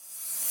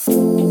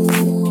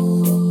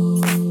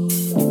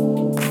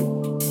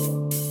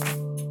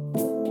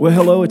Well,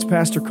 hello, it's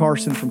Pastor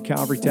Carson from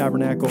Calvary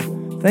Tabernacle.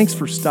 Thanks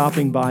for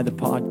stopping by the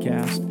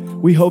podcast.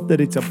 We hope that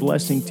it's a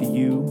blessing to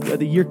you,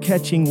 whether you're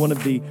catching one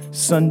of the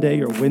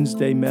Sunday or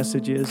Wednesday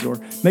messages,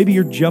 or maybe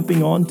you're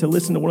jumping on to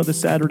listen to one of the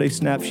Saturday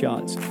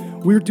snapshots.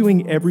 We're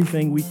doing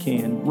everything we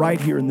can right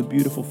here in the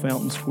beautiful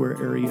Fountain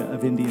Square area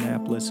of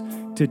Indianapolis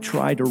to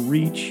try to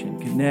reach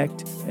and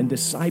connect and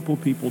disciple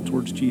people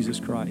towards Jesus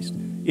Christ.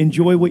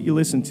 Enjoy what you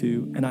listen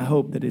to, and I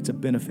hope that it's a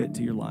benefit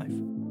to your life.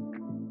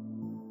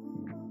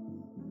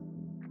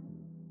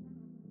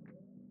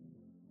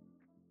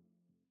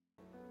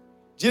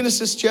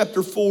 Genesis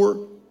chapter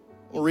 4,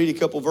 we'll read a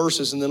couple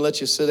verses and then let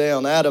you sit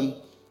down.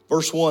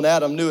 Verse 1,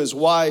 Adam knew his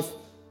wife.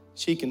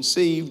 She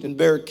conceived and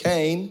bare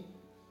Cain.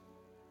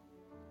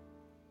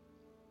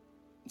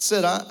 And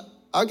said,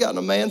 I got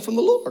a man from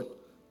the Lord.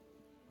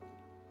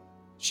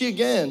 She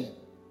again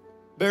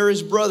bare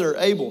his brother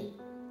Abel.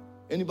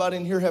 Anybody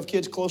in here have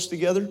kids close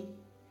together?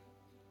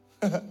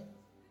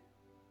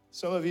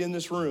 Some of you in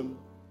this room,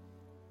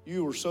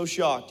 you were so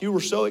shocked. You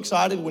were so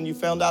excited when you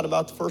found out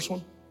about the first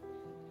one.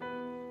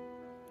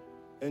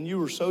 And you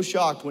were so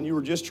shocked when you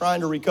were just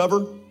trying to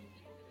recover.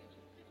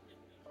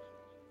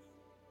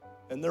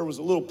 And there was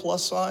a little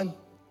plus sign.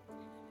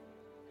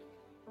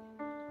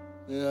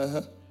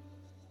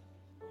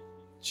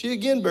 She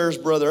again bears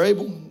brother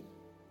Abel.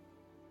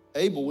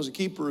 Abel was a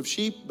keeper of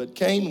sheep, but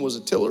Cain was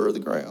a tiller of the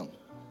ground.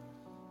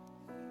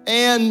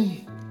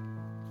 And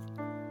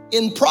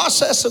in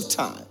process of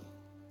time,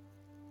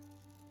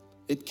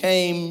 it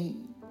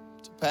came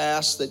to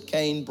pass that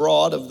Cain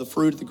brought of the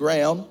fruit of the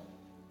ground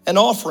an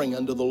offering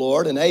unto the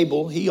Lord, and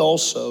Abel, he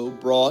also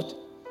brought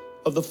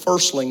of the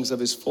firstlings of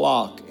his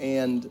flock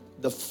and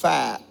the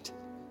fat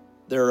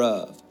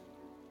thereof.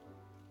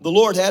 The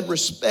Lord had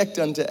respect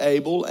unto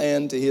Abel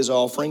and to his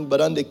offering,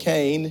 but unto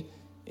Cain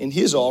in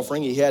his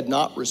offering he had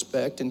not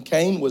respect, and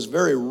Cain was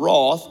very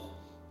wroth.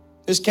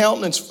 His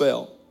countenance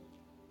fell.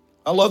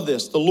 I love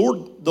this. The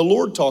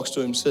Lord talks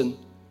to him, saying,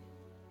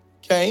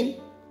 Cain,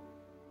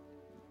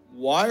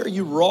 why are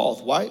you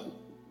wroth? Why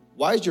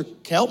is your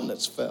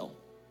countenance fell?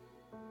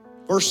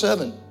 Verse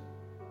 7,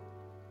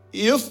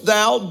 if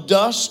thou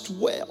dost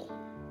well,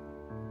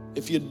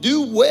 if you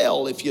do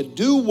well,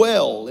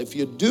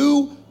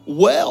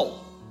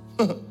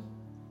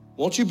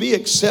 won't you be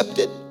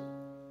accepted?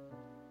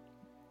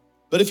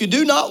 But if you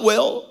do not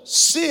well,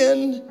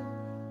 sin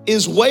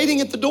is waiting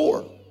at the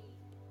door.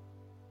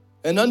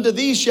 And unto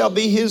thee shall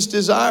be his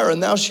desire,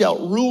 and thou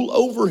shalt rule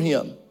over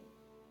him.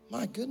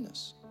 My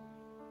goodness.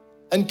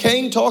 And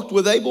Cain talked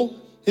with Abel,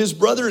 his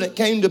brother, and it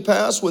came to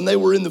pass when they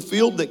were in the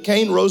field that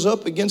Cain rose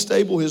up against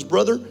Abel, his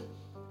brother,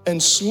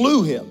 and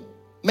slew him.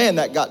 Man,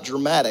 that got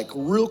dramatic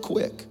real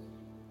quick.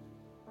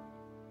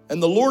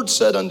 And the Lord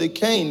said unto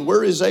Cain,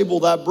 where is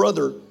Abel thy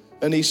brother?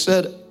 And he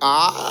said,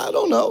 I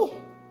don't know.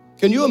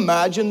 Can you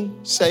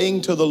imagine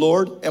saying to the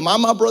Lord, am I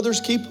my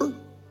brother's keeper?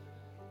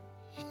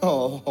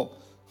 And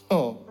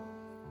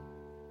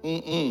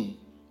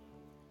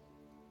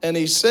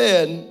he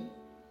said,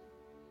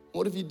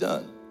 what have you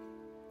done?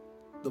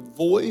 The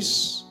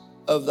voice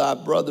of thy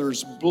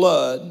brother's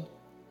blood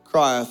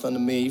crieth unto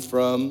me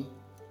from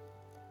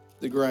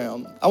the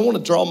ground. I want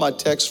to draw my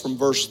text from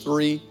verse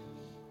 3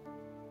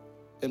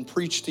 and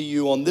preach to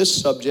you on this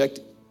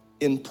subject,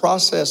 in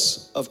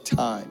process of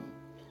time.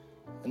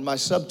 And my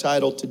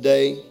subtitle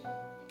today,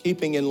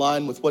 keeping in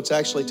line with what's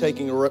actually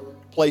taking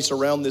place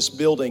around this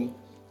building,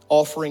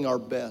 offering our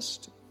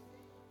best.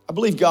 I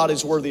believe God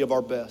is worthy of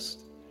our best.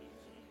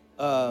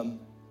 I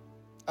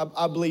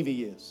believe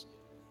He is.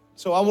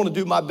 So I want to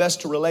do my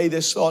best to relay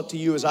this thought to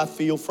you as I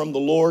feel from the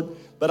Lord.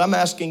 But I'm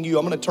asking you,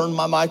 I'm going to turn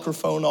my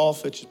microphone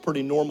off. It's a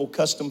pretty normal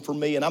custom for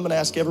me. And I'm going to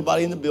ask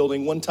everybody in the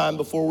building one time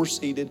before we're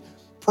seated,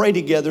 pray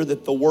together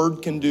that the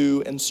word can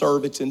do and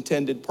serve its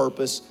intended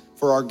purpose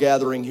for our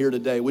gathering here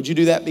today. Would you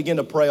do that? Begin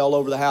to pray all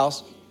over the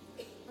house.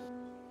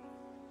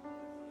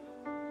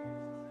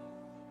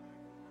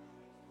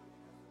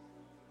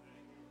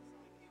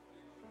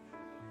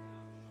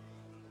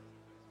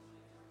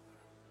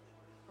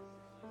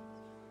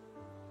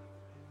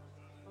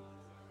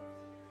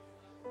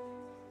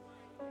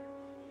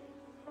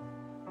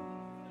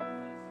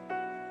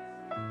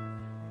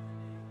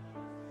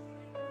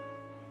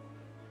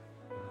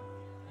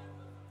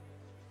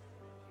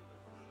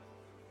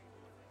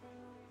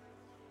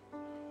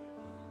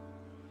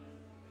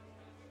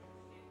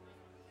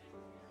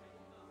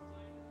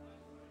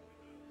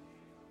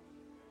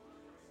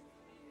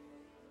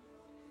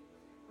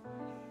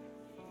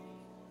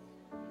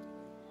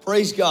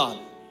 Praise God.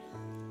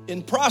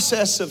 In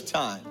process of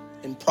time,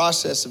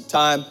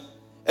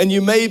 and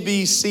you may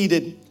be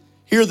seated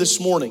here this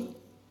morning.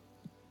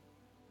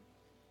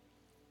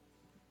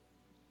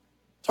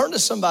 Turn to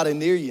somebody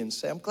near you and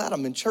say, I'm glad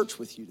I'm in church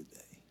with you today.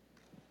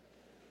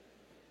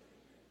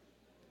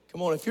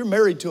 Come on, if you're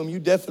married to them, you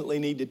definitely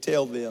need to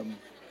tell them.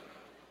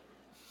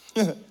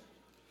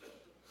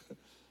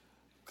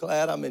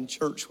 Glad I'm in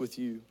church with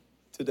you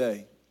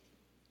today.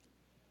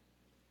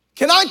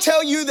 Can I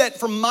tell you that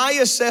from my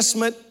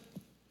assessment,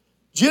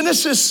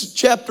 Genesis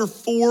chapter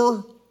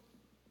 4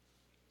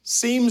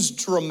 seems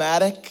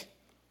dramatic.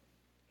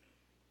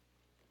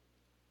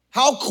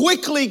 How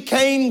quickly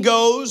Cain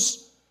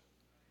goes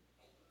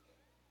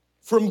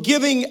from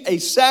giving a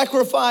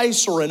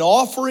sacrifice or an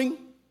offering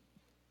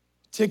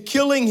to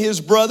killing his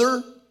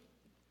brother,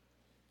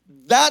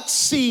 that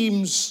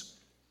seems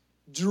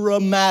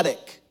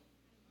dramatic.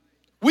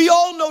 We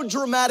all know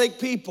dramatic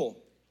people.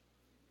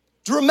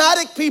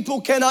 Dramatic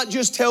people cannot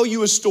just tell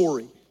you a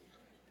story.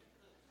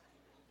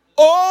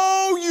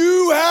 Oh,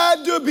 you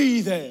had to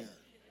be there.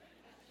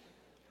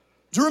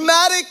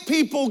 Dramatic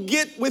people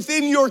get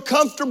within your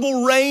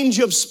comfortable range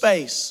of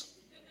space.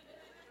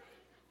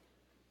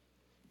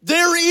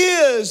 There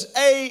is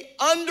a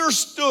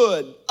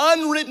understood,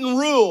 unwritten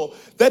rule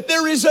that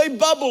there is a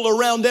bubble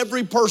around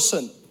every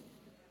person.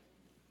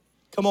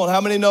 Come on,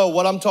 how many know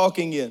what I'm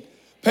talking in?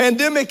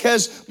 Pandemic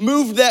has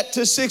moved that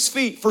to 6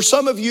 feet. For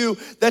some of you,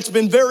 that's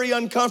been very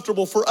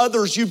uncomfortable. For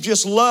others, you've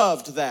just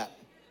loved that.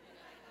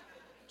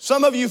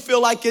 Some of you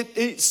feel like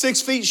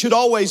 6 feet should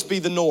always be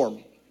the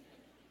norm.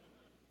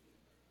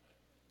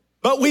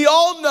 But we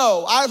all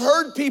know, I've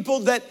heard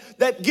people that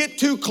get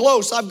too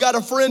close. I've got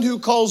a friend who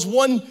calls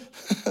one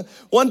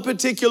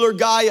particular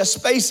guy a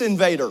space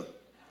invader.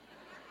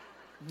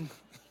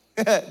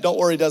 Don't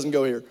worry, he doesn't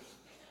go here.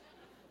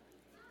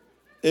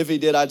 If he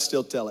did, I'd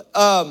still tell it.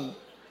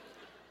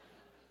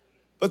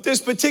 But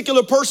this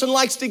particular person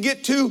likes to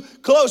get too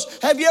close.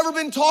 Have you ever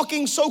been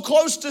talking so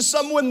close to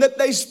someone that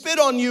they spit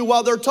on you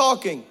while they're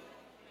talking?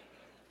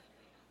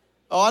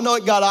 Oh, I know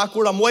it got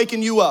awkward. I'm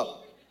waking you up.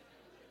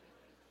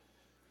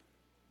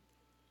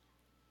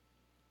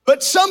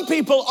 But some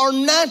people are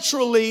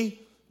naturally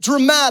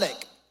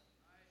dramatic.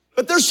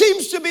 But there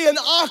seems to be an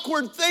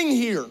awkward thing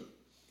here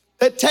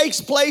that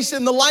takes place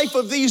in the life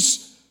of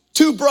these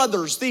two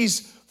brothers,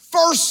 these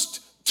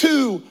first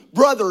two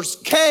brothers,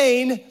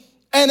 Cain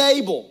and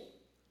Abel.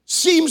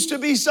 Seems to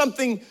be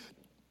something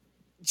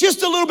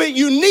just a little bit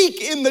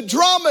unique in the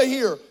drama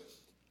here.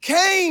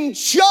 Cain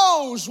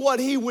chose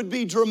what he would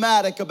be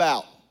dramatic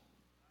about.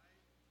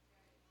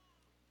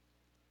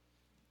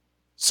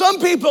 Some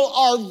people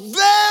are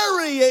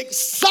very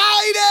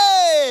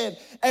excited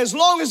as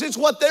long as it's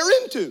what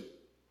they're into.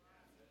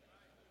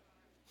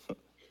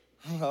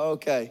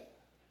 Okay.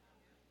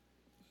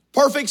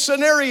 Perfect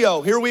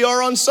scenario. Here we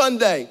are on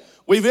Sunday.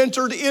 We've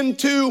entered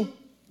into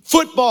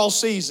football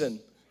season.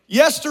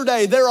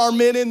 Yesterday, there are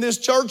men in this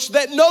church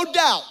that no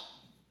doubt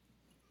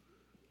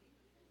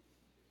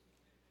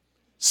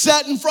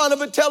sat in front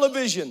of a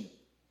television,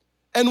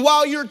 and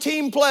while your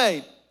team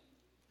played,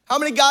 how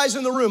many guys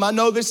in the room, I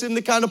know this isn't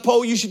the kind of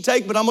poll you should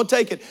take, but I'm gonna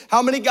take it.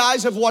 How many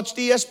guys have watched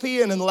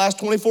ESPN in the last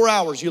 24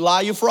 hours? You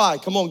lie, you fry.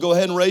 Come on, go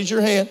ahead and raise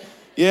your hand.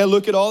 Yeah,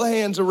 look at all the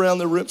hands around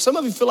the room. Some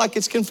of you feel like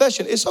it's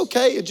confession. It's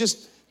okay, it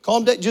just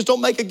calm down. Just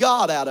don't make a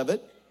God out of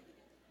it.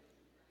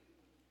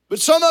 But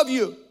some of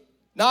you,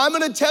 now I'm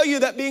gonna tell you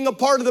that being a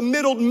part of the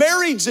Middle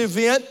Marrieds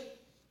event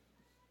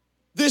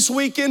this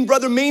weekend,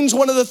 Brother Means,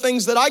 one of the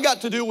things that I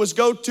got to do was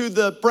go to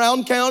the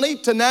Brown County,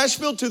 to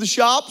Nashville, to the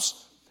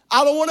shops.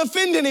 I don't want to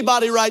offend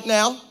anybody right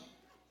now.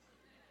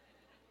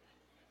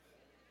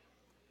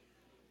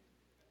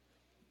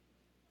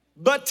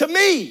 But to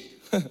me,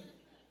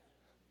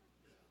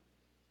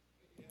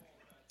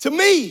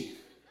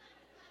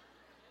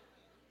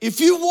 if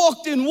you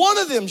walked in one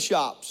of them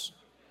shops,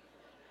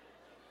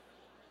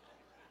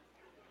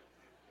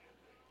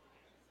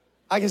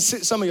 I can see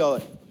some of y'all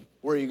like,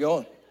 where are you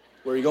going?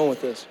 Where are you going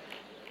with this?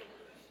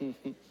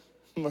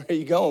 Where are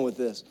you going with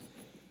this?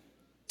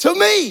 To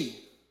me,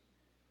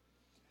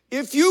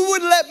 if you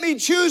would let me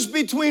choose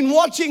between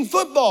watching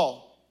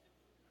football,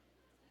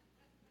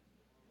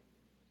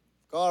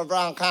 go to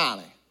Brown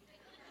County.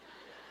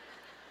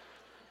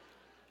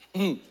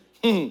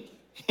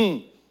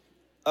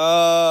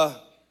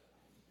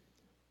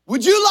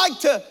 Would you like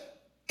to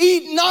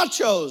eat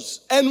nachos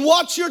and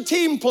watch your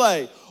team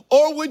play?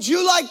 Or would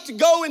you like to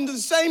go into the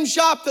same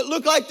shop that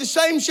looked like the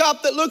same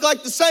shop that looked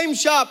like the same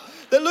shop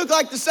that looked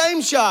like the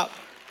same shop?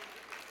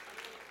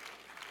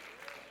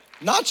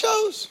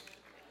 Nachos?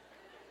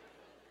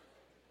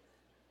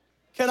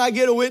 Can I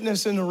get a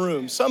witness in the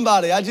room?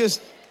 Somebody,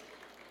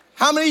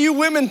 how many of you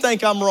women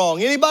think I'm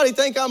wrong? Anybody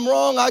think I'm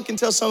wrong? I can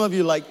tell some of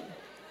you like,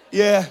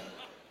 yeah.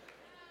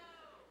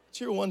 It's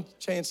your one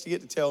chance to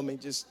get to tell me,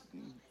 just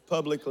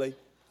publicly.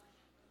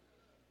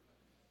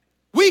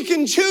 We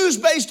can choose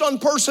based on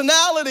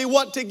personality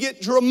what to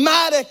get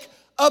dramatic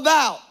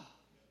about.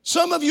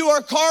 Some of you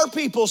are car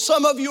people,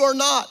 some of you are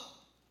not.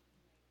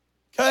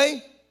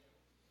 Okay?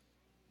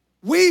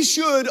 We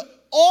should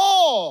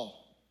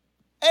all,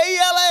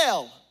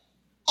 A-L-L,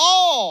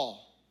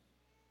 all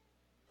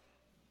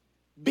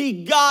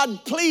be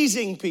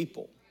God-pleasing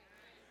people.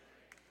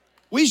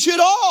 We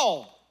should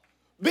all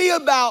be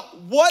about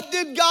what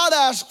did God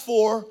ask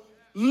for?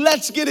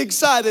 Let's get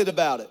excited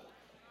about it.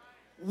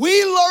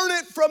 We learn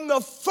it from the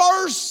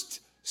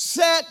first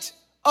set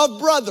of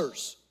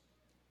brothers.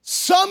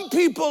 Some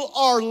people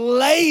are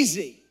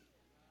lazy.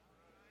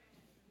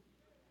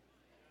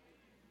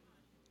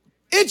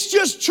 It's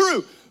just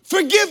true.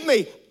 Forgive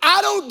me,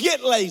 I don't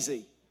get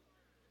lazy.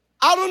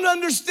 I don't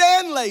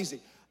understand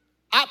lazy.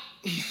 I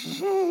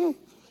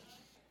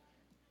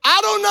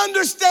don't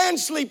understand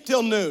sleep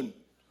till noon.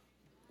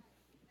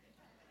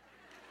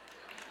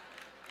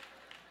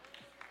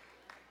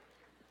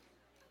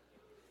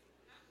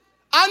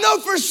 I know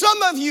for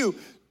some of you,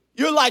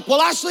 you're like,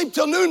 well, I sleep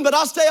till noon, but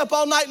I'll stay up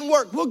all night and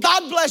work. Well,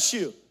 God bless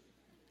you.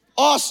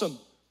 Awesome.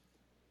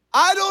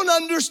 I don't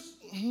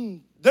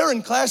understand. They're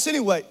in class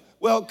anyway.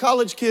 Well,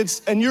 college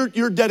kids, and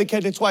you're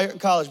dedicated, that's why you're at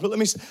college. But let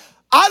me say,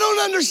 I don't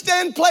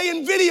understand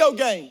playing video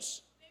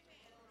games.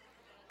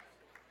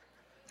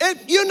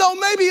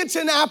 Maybe it's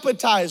an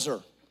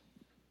appetizer.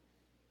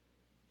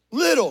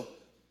 Little.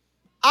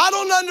 I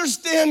don't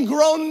understand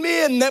grown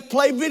men that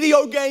play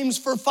video games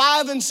for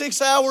 5 and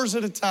 6 hours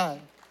at a time.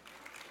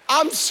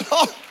 I'm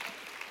sorry.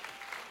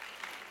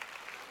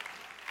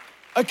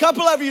 A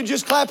couple of you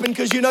just clapping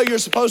because you know you're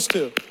supposed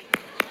to.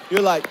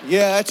 You're like,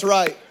 yeah, that's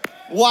right.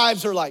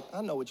 Wives are like,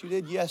 I know what you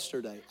did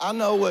yesterday. I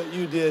know what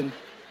you did.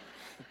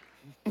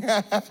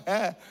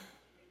 I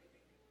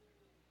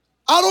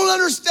don't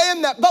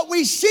understand that, but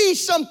we see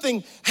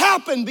something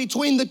happen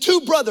between the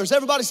two brothers.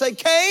 Everybody say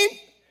Cain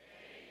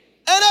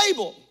and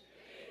Abel.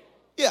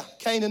 Yeah,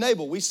 Cain and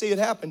Abel. We see it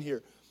happen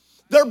here.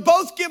 They're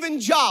both given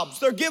jobs.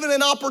 They're given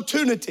an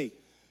opportunity.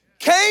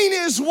 Cain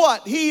is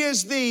what? He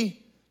is the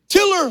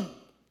tiller,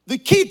 the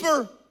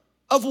keeper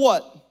of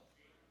what?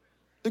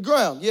 The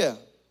ground, yeah.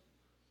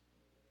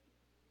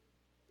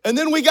 And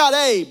then we got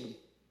Abe,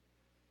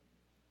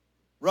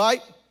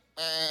 right?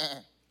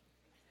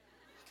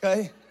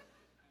 Okay.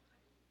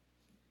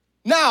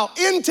 Now,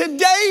 in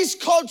today's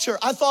culture,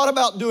 I thought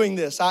about doing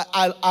this.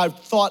 I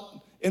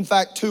thought, in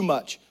fact, too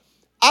much.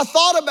 I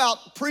thought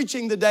about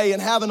preaching today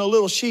and having a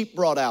little sheep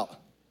brought out.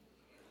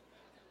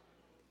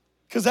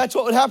 Because that's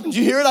what would happen. Did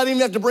you hear it? I didn't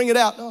even have to bring it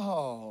out.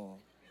 Oh.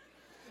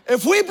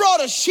 If we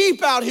brought a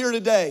sheep out here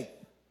today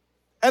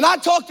and I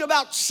talked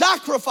about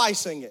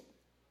sacrificing it,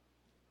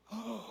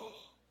 oh,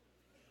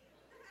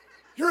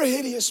 you're a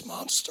hideous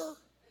monster,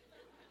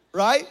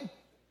 right? If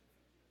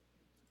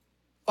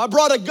I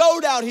brought a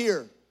goat out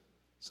here,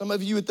 some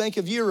of you would think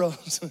of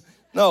euros.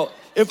 No,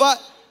 if I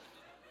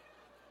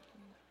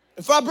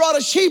brought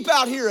a sheep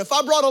out here, if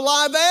I brought a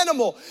live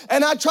animal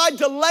and I tried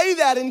to lay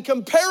that in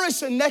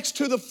comparison next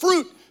to the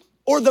fruit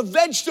or the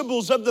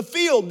vegetables of the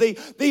field,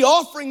 the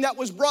offering that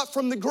was brought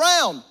from the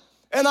ground,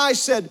 and I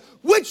said,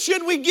 which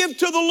should we give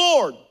to the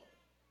Lord?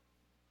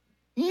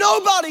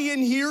 Nobody in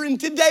here in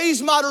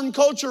today's modern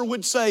culture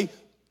would say,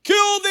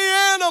 kill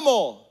the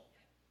animal.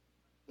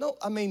 No,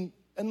 I mean,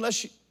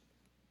 unless you,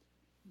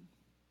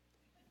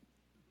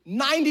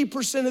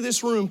 90% of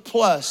this room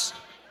plus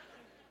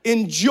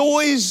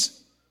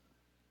enjoys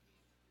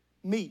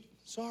meat.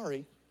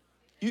 Sorry.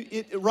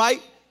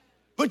 Right?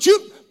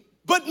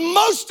 But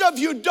most of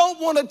you don't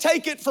want to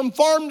take it from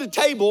farm to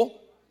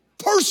table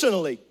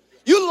personally.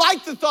 You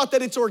like the thought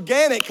that it's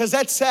organic because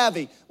that's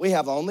savvy. We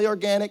have only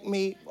organic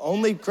meat,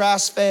 only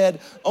grass-fed,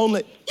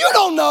 only. You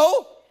don't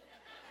know.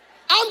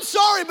 I'm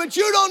sorry, but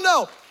you don't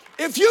know.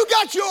 If you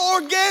got your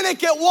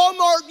organic at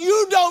Walmart,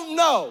 you don't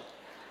know.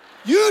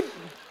 You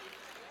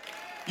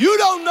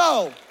don't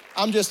know.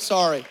 I'm just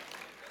sorry.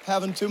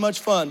 Having too much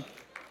fun.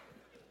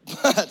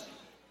 But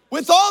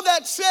with all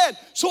that said,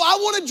 so I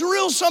want to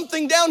drill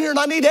something down here, and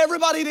I need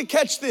everybody to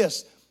catch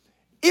this.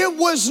 It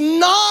was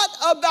not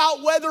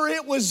about whether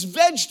it was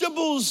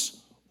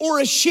vegetables or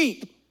a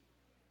sheep.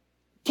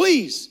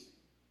 Please,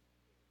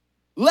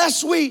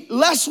 lest we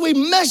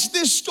mess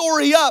this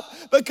story up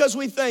because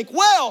we think,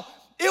 well,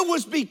 it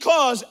was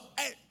because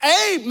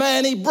Abe,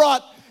 man, he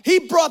brought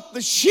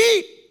the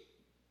sheep.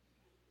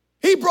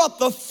 He brought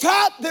the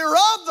fat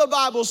thereof, the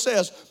Bible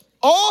says.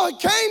 All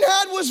Cain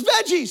had was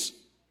veggies.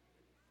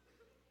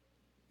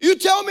 You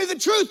tell me the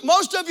truth.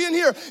 Most of you in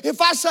here, if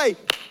I say,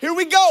 here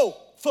we go,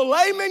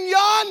 filet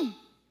mignon,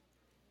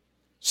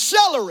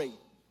 celery.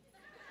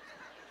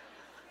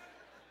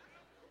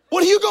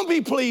 What are you going to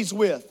be pleased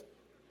with?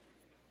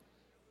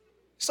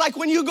 It's like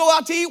when you go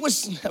out to eat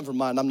with, never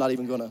mind, I'm not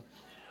even going to.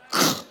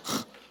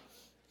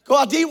 Go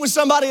out to eat with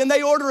somebody and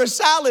they order a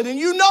salad and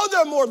you know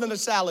they're more than a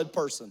salad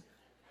person.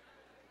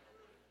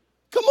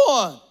 Come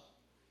on.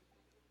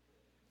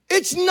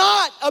 It's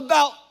not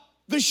about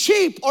the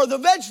sheep or the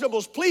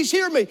vegetables. Please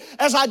hear me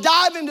as I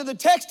dive into the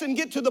text and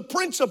get to the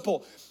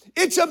principle.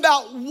 It's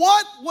about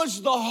what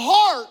was the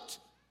heart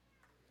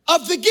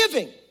of the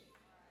giving.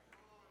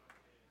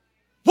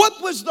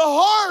 What was the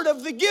heart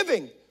of the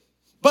giving?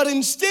 But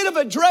instead of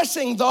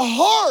addressing the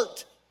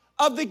heart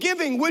of the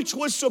giving, which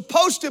was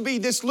supposed to be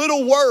this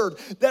little word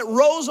that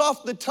rolls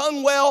off the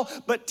tongue well,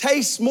 but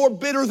tastes more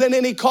bitter than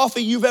any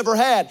coffee you've ever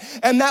had.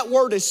 And that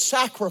word is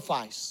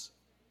sacrifice.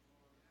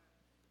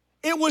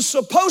 It was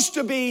supposed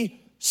to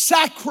be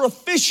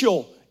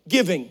sacrificial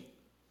giving.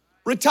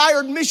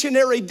 Retired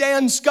missionary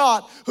Dan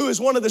Scott, who is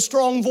one of the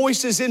strong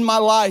voices in my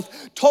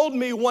life, told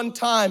me one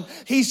time,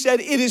 he said,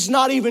 it is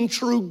not even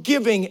true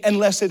giving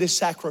unless it is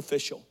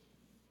sacrificial.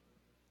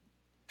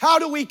 How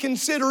do we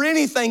consider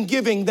anything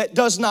giving that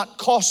does not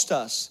cost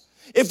us?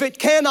 If it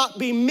cannot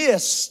be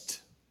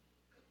missed.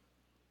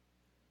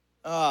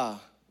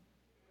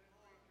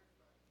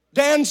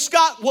 Dan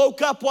Scott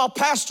woke up while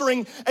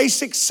pastoring a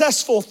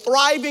successful,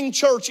 thriving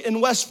church in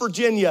West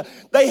Virginia.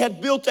 They had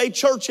built a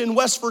church in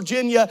West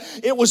Virginia.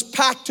 It was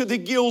packed to the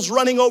gills,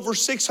 running over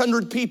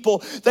 600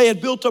 people. They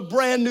had built a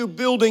brand new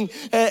building,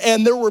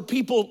 and there were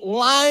people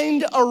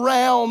lined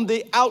around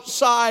the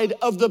outside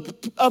of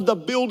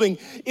the building.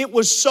 It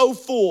was so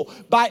full.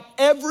 By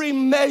every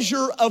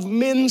measure of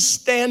men's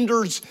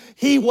standards,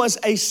 he was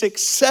a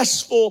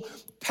successful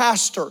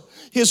pastor.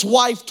 His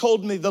wife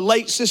told me, the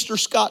late Sister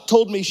Scott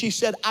told me, she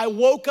said, I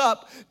woke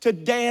up to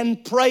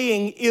Dan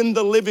praying in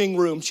the living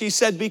room. She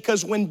said,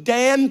 because when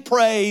Dan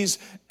prays,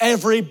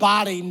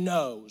 everybody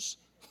knows.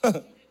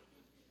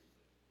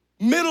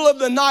 Middle of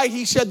the night,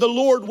 he said, the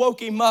Lord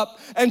woke him up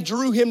and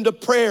drew him to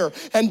prayer.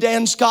 And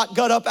Dan Scott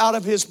got up out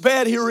of his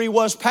bed. Here he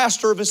was,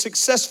 pastor of a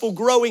successful,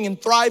 growing,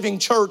 and thriving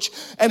church.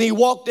 And he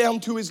walked down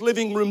to his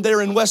living room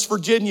there in West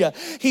Virginia.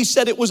 He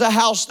said it was a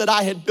house that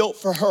I had built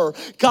for her.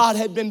 God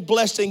had been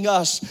blessing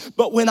us.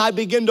 But when I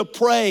began to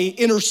pray,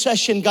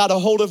 intercession got a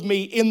hold of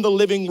me in the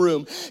living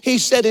room. He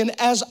said, and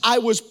as I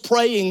was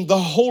praying, the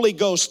Holy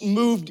Ghost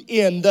moved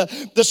in.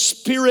 The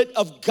Spirit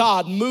of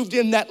God moved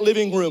in that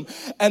living room.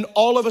 And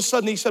all of a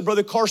sudden, he said,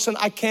 Brother Carson,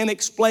 I can't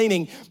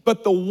explain,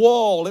 but the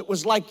wall, it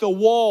was like the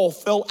wall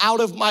fell out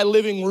of my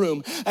living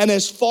room. And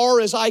as far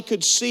as I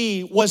could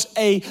see was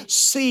a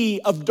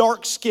sea of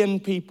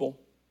dark-skinned people.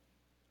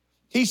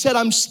 He said,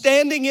 I'm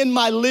standing in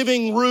my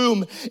living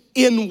room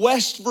in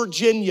West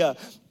Virginia,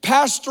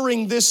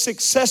 pastoring this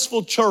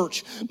successful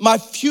church. My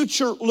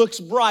future looks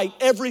bright.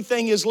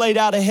 Everything is laid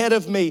out ahead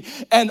of me.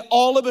 And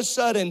all of a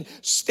sudden,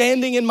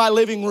 standing in my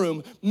living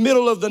room,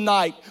 middle of the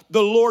night,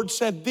 the Lord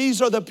said,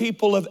 these are the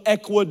people of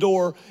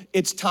Ecuador.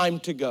 It's time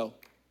to go.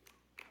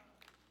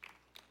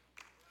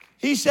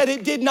 He said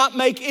it did not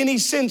make any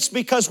sense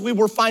because we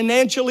were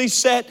financially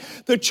set.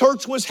 The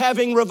church was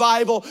having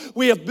revival.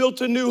 We have built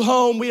a new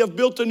home. We have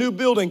built a new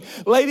building.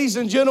 Ladies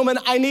and gentlemen,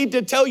 I need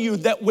to tell you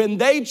that when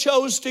they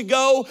chose to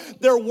go,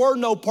 there were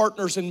no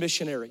partners in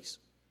missionaries.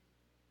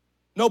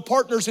 No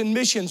partners in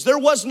missions. There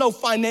was no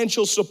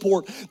financial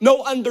support,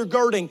 no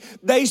undergirding.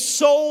 They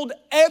sold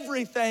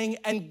everything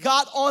and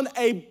got on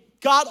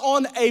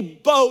a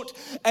boat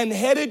and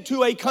headed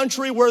to a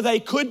country where they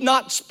could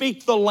not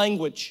speak the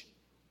language.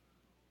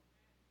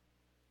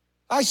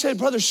 I said,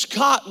 Brother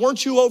Scott,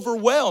 weren't you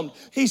overwhelmed?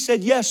 He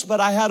said, yes, but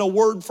I had a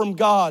word from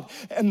God,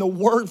 and the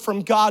word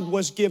from God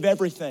was give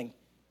everything.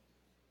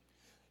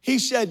 He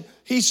said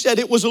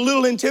it was a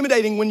little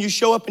intimidating when you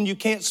show up and you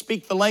can't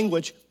speak the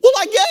language. Well,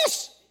 I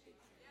guess.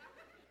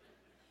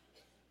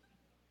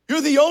 You're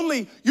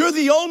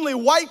the only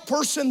white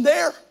person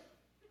there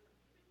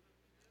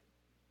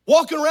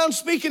walking around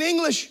speaking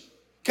English.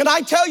 Can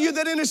I tell you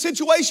that in a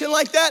situation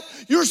like that,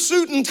 your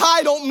suit and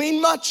tie don't mean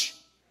much?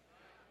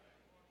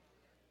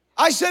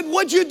 I said,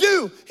 what'd you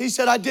do? He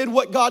said, I did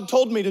what God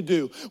told me to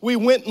do. We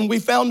went and we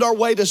found our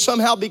way to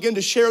somehow begin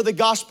to share the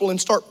gospel and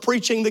start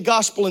preaching the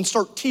gospel and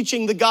start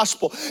teaching the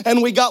gospel.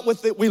 And we got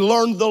with it. We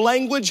learned the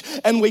language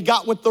and we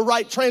got with the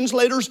right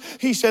translators.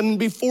 He said, and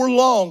before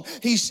long,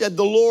 he said,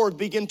 the Lord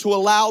began to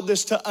allow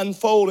this to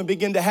unfold and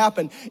begin to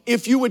happen.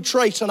 If you would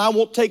trace, and I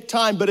won't take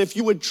time, but if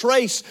you would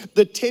trace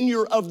the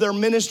tenure of their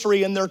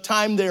ministry and their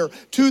time there,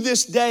 to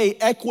this day,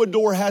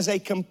 Ecuador has a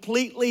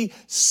completely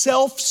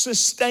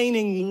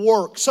self-sustaining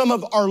work. Some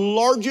of our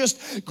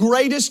largest,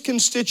 greatest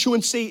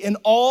constituency in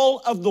all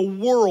of the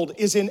world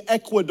is in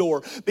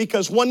Ecuador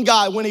because one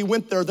guy, when he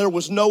went there, there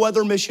was no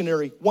other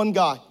missionary. One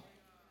guy.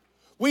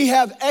 We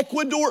have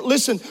Ecuador,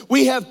 listen,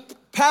 we have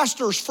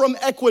pastors from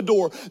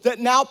Ecuador that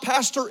now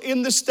pastor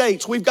in the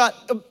States. We've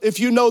got, if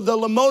you know the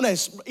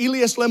Limones,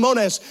 Elias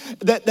Limones,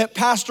 that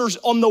pastors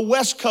on the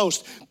West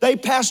Coast. They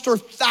pastor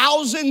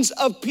thousands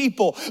of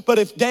people. But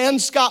if Dan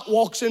Scott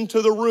walks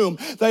into the room,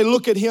 they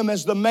look at him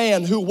as the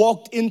man who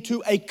walked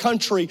into a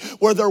country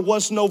where there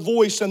was no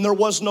voice and there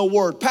was no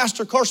word.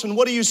 Pastor Carson,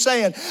 what are you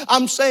saying?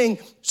 I'm saying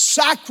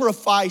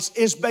sacrifice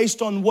is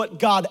based on what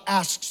God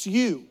asks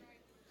you.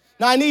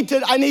 Now, I need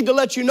to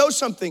let you know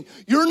something.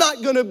 You're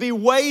not going to be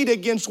weighed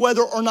against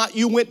whether or not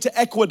you went to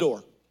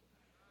Ecuador.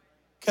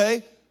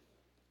 Okay?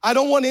 I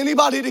don't want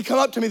anybody to come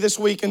up to me this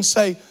week and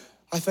say,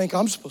 I think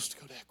I'm supposed to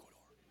go to Ecuador.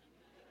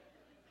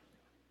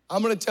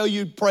 I'm going to tell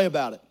you, pray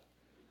about it.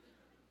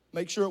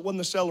 Make sure it wasn't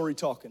the celery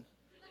talking.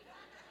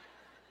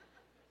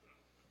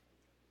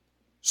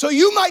 So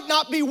you might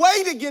not be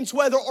weighed against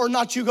whether or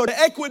not you go to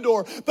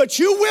Ecuador, but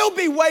you will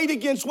be weighed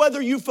against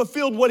whether you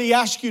fulfilled what he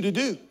asked you to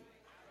do.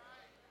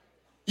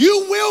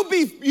 You will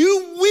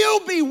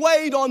be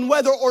weighed on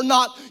whether or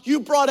not you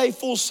brought a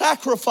full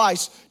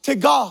sacrifice to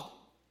God.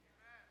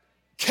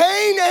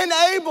 Cain and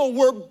Abel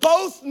were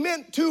both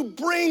meant to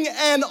bring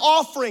an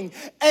offering,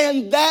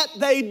 and that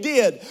they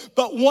did.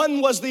 But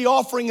one was the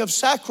offering of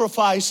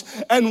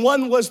sacrifice, and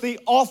one was the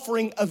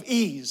offering of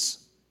ease.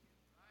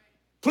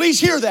 Please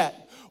hear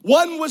that.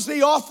 One was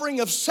the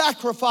offering of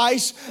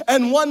sacrifice,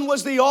 and one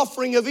was the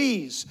offering of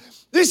ease.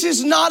 This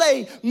is not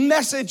a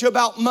message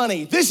about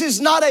money. This is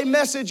not a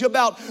message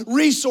about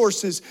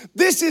resources.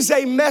 This is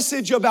a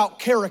message about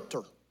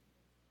character.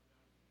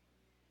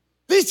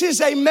 This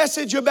is a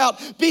message about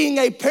being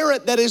a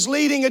parent that is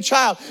leading a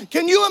child.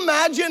 Can you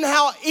imagine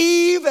how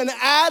Eve and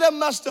Adam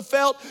must have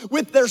felt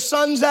with their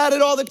sons at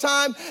it all the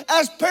time?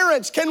 As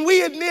parents, can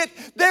we admit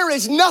there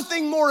is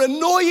nothing more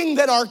annoying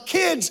than our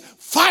kids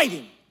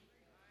fighting?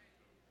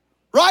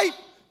 Right?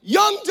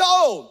 Young to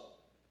old.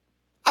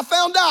 I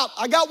found out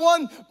I got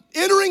one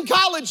entering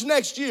college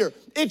next year.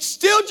 It's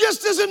still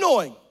just as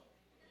annoying.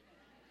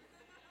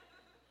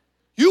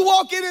 You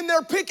walk in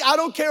their pick, I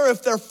don't care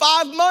if they're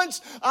 5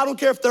 months, I don't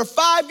care if they're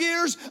 5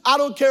 years, I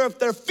don't care if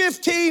they're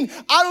 15,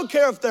 I don't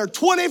care if they're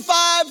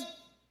 25.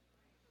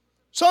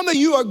 Some of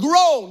you are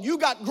grown, you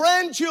got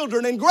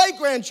grandchildren and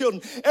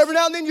great-grandchildren. Every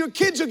now and then your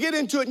kids will get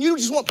into it and you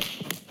just want,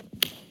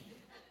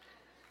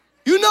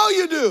 you know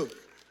you do.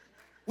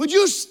 Would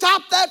you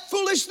stop that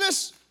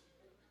foolishness?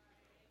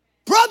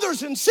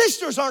 Brothers and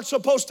sisters aren't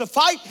supposed to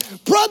fight.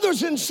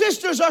 Brothers and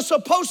sisters are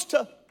supposed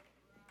to.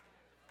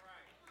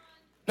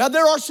 Now,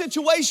 there are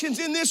situations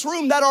in this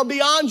room that are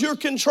beyond your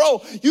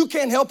control. You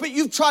can't help it.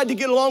 You've tried to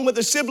get along with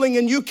a sibling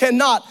and you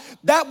cannot.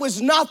 That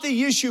was not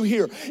the issue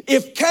here.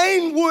 If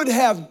Cain would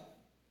have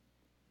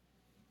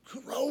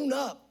grown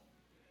up.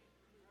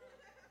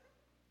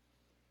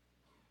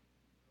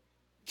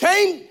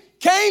 Cain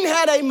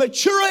had a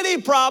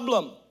maturity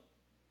problem.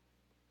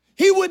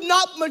 He would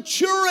not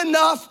mature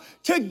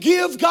enough to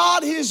give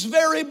God his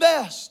very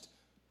best.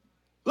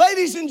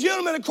 Ladies and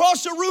gentlemen,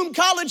 across the room,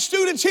 college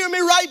students, hear me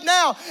right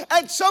now.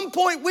 At some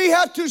point, we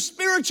have to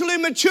spiritually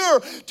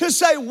mature to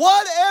say,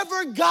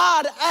 whatever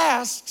God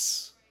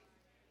asks,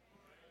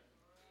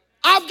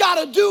 I've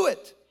got to do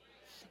it.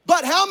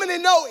 But how many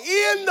know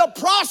in the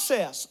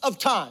process of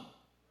time,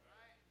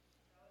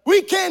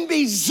 we can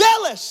be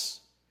zealous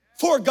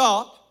for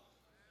God,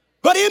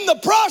 but in the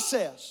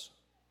process,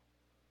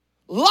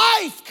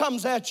 life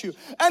comes at you.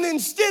 And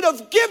instead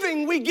of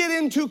giving, we get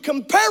into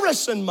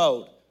comparison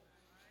mode.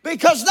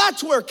 Because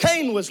that's where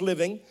Cain was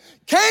living.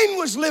 Cain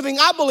was living,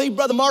 I believe,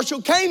 Brother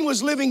Marshall, Cain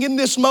was living in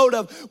this mode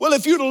of, well,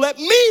 if you'd have let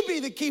me be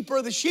the keeper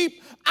of the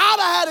sheep, I'd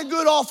have had a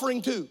good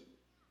offering too.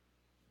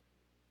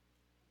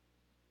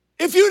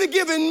 If you'd have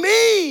given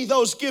me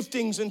those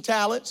giftings and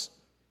talents,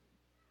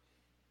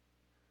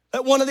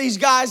 that one of these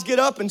guys get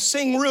up and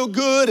sing real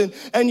good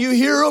and you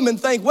hear them and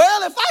think,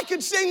 well, if I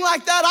could sing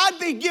like that,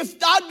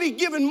 I'd be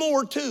given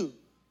more too.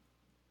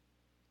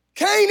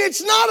 Cain,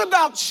 it's not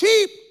about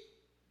sheep.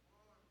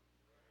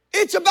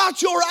 It's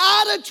about your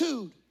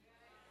attitude.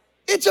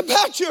 It's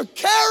about your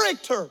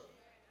character.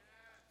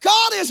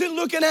 God isn't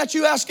looking at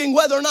you asking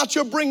whether or not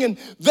you're bringing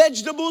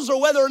vegetables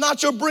or whether or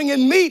not you're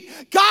bringing meat.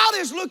 God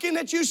is looking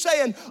at you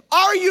saying,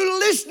 are you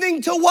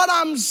listening to what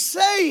I'm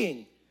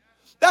saying?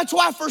 That's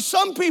why for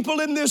some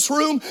people in this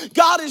room,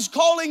 God is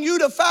calling you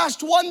to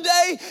fast one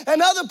day,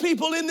 and other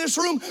people in this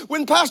room,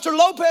 when Pastor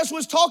Lopez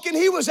was talking,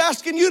 he was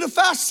asking you to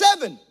fast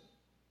 7.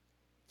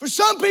 For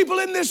some people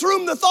in this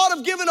room, the thought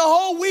of giving a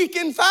whole week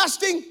in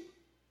fasting,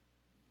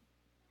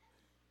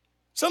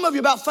 some of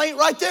you about faint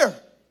right there.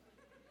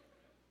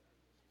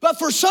 But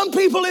for some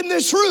people in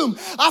this room,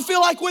 I feel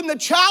like when the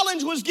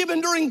challenge was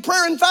given during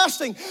prayer and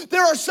fasting,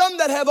 there are some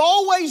that have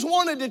always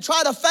wanted to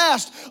try to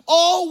fast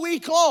all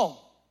week long.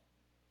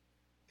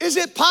 Is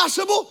it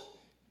possible?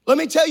 Let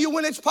me tell you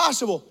when it's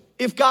possible.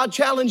 If God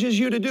challenges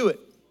you to do it.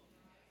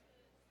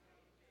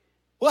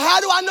 Well, how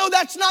do I know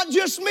that's not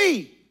just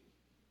me?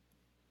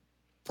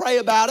 Pray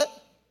about it.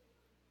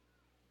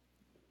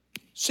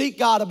 Seek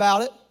God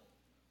about it.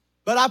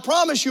 But I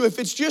promise you, if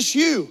it's just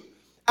you,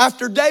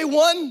 after day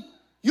 1,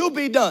 you'll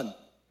be done.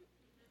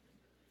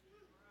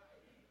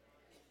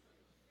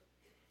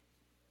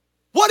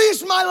 What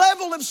is my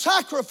level of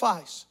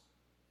sacrifice?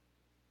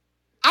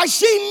 I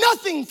see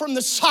nothing from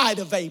the side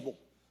of Abel.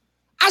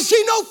 I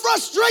see no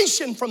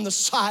frustration from the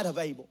side of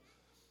Abel.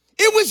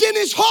 It was in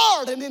his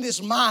heart and in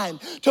his mind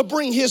to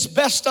bring his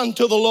best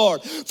unto the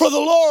Lord. For the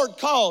Lord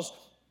calls.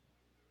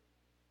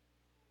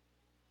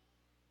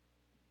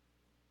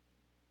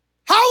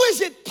 How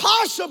is it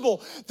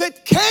possible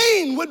that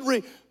Cain would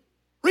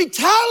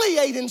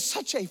retaliate in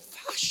such a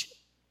fashion?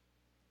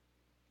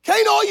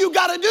 Cain, all you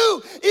got to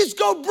do is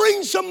go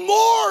bring some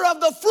more of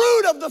the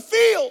fruit of the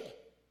field.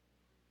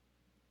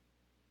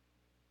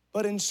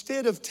 But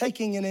instead of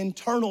taking an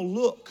internal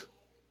look,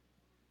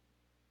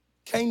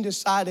 Cain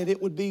decided it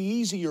would be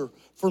easier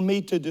for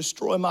me to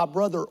destroy my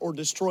brother or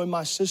destroy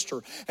my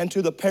sister. And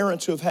to the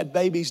parents who have had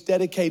babies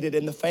dedicated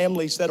and the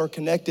families that are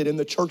connected and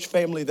the church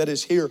family that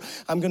is here,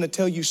 I'm going to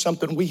tell you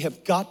something we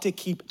have got to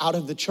keep out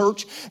of the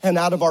church and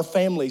out of our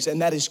families,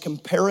 and that is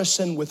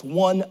comparison with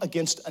one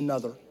against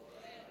another.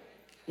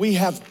 We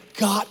have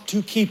got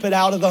to keep it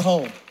out of the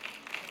home.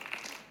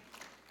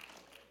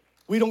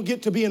 We don't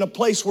get to be in a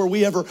place where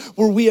we ever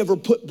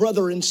put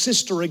brother and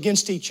sister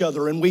against each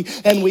other and we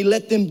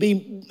let them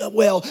be,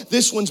 well,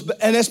 this one's,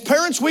 and as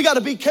parents, we got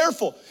to be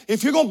careful.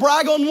 If you're going to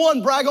brag on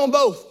one, brag on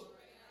both.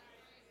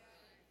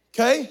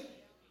 Okay?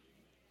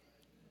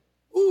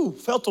 Ooh,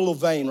 felt a little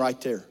vain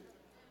right there.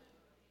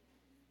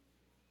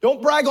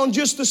 Don't brag on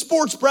just the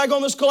sports, brag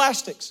on the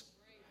scholastics.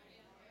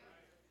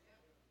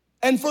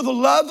 And for the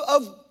love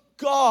of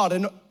God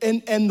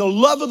and the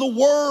love of the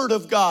Word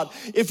of God.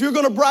 If you're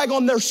going to brag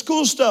on their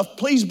school stuff,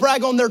 please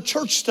brag on their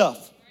church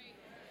stuff.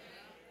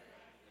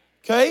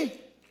 Okay?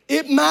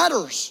 It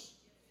matters.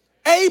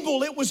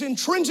 Abel, it was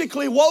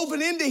intrinsically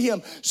woven into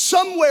him.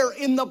 Somewhere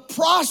in the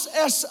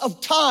process of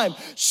time,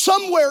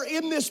 somewhere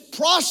in this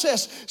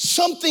process,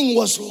 something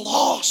was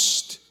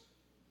lost.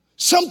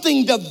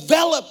 Something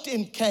developed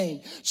in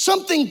Cain.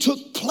 Something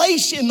took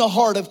place in the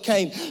heart of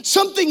Cain.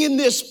 Something in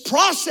this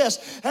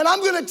process. And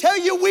I'm going to tell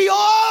you, we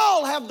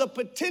all have the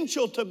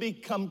potential to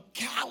become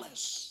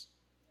callous.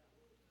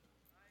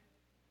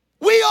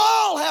 We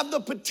all have the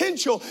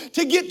potential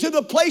to get to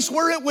the place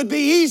where it would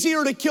be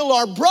easier to kill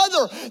our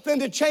brother than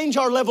to change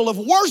our level of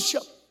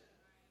worship.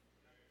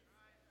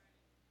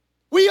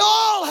 We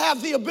all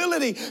have the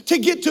ability to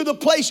get to the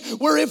place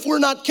where if we're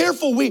not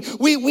careful, we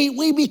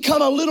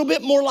become a little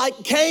bit more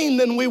like Cain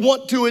than we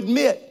want to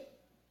admit.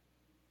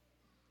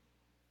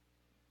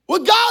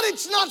 Well, God,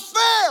 it's not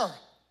fair.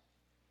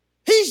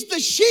 He's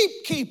the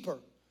sheep keeper.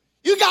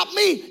 You got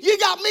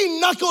me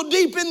knuckle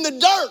deep in the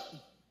dirt.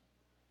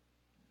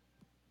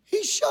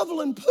 He's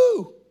shoveling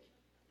poo.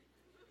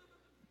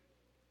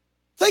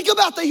 Think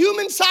about the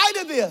human side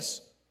of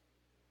this.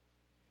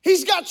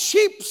 He's got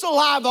sheep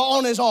saliva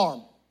on his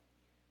arm.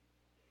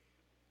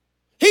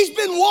 He's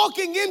been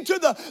walking into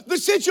the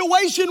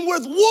situation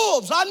with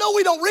wolves. I know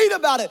we don't read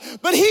about it,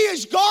 but he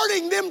is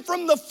guarding them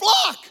from the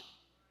flock.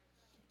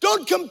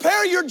 Don't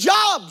compare your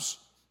jobs.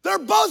 They're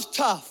both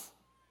tough.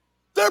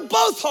 They're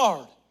both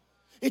hard.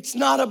 It's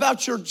not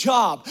about your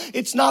job.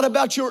 It's not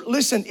about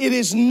listen, it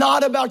is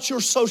not about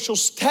your social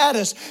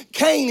status.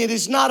 Cain, it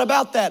is not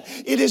about that.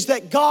 It is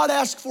that God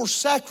asked for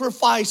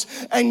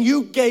sacrifice and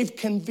you gave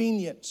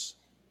convenience.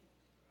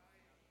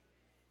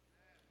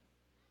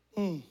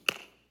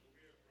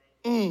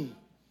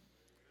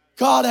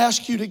 God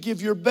asked you to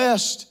give your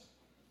best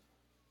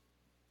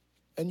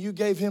and you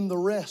gave him the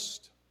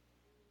rest.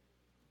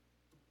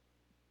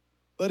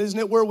 But isn't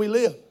it where we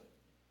live?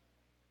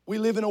 We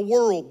live in a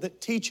world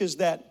that teaches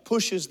that,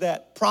 pushes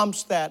that,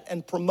 prompts that,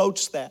 and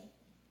promotes that.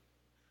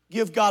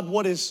 Give God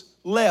what is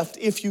left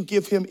if you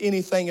give him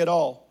anything at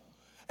all.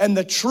 And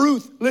the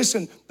truth,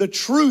 listen, the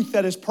truth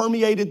that is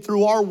permeated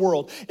through our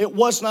world, it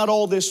was not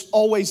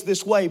always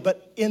this way,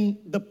 but in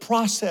the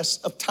process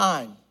of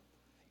time,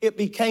 it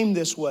became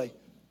this way.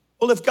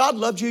 Well, if God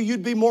loved you,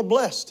 you'd be more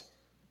blessed.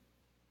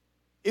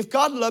 If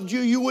God loved you,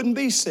 you wouldn't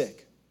be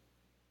sick.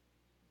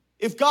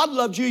 If God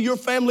loved you, your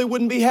family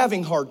wouldn't be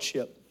having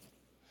hardship.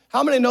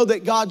 How many know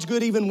that God's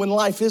good even when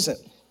life isn't?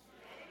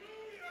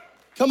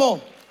 Come on.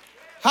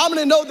 How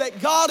many know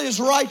that God is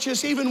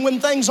righteous even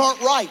when things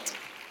aren't right?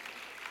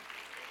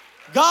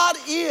 God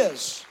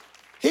is.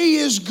 He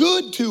is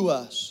good to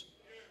us.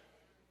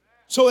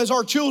 So as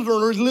our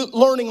children are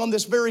learning on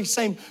this very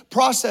same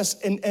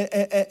process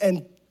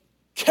and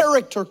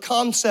character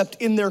concept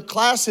in their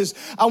classes,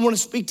 I want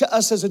to speak to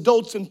us as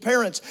adults and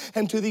parents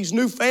and to these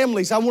new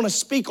families. I want to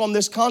speak on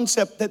this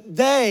concept that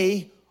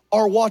they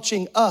are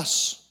watching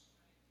us.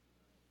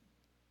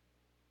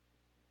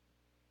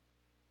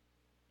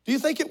 Do you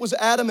think it was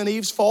Adam and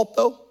Eve's fault,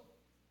 though?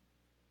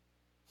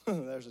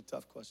 There's a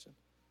tough question.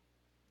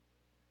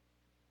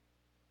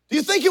 Do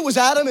you think it was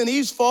Adam and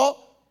Eve's fault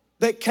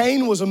that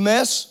Cain was a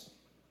mess?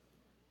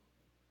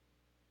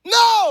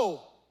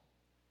 No!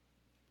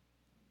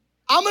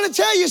 I'm going to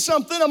tell you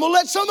something. I'm going to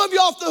let some of you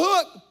off the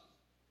hook.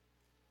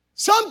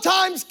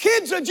 Sometimes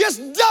kids are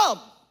just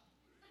dumb.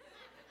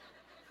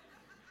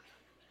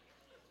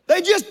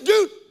 They just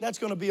do. That's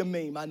going to be a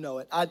meme, I know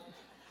it.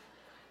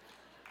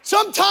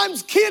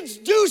 Sometimes kids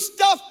do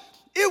stuff,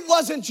 it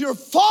wasn't your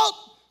fault.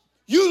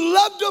 You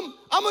loved them.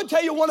 I'm going to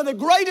tell you one of the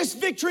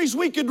greatest victories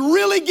we could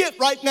really get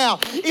right now.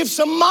 If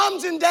some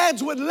moms and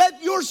dads would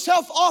let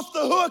yourself off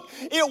the hook,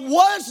 it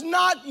was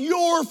not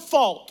your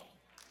fault.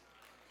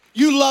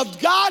 You loved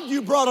God,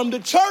 you brought them to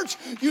church,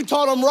 you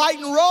taught them right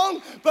and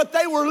wrong, but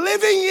they were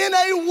living in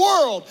a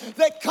world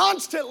that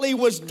constantly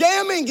was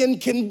damning and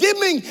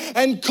condemning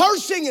and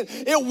cursing.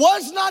 It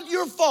was not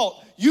your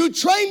fault. You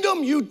trained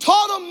them, you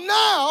taught them.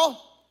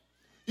 Now,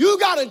 you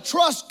got to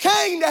trust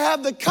Cain to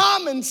have the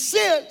common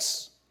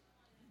sense.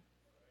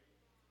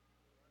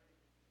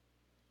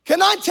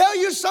 Can I tell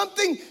you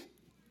something?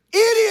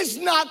 It is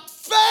not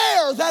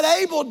fair that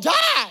Abel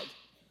died.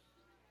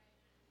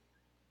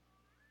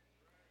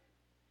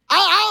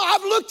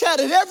 I've looked at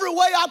it every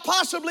way I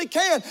possibly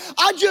can.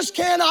 I just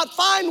cannot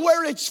find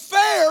where it's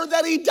fair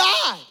that he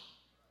died.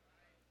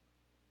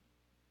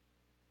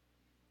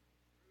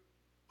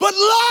 But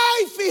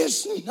life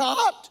is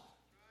not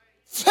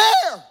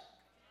fair.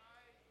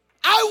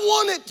 I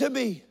want it to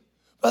be.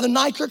 Brother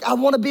Nykirk, I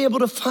want to be able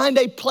to find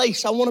a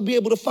place. I want to be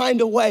able to find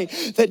a way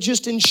that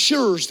just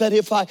ensures that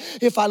if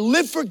I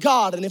live for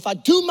God and if I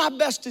do my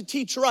best to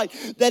teach right,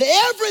 that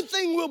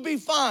everything will be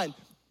fine.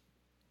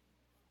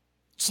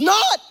 It's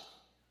not.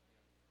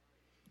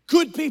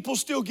 Good people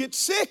still get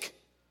sick.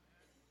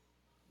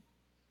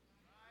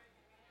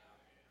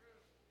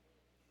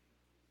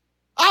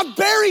 I I've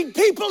buried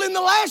people in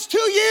the last 2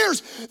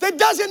 years that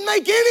doesn't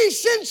make any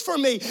sense for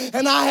me.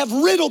 And I have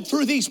riddled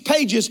through these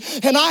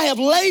pages and I have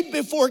laid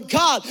before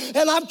God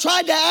and I've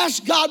tried to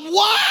ask God,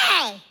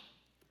 why?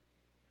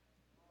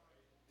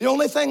 The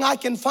only thing I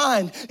can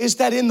find is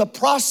that in the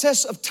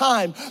process of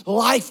time,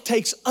 life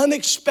takes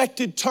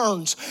unexpected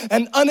turns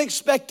and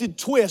unexpected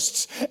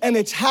twists, and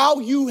it's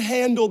how you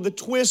handle the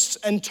twists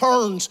and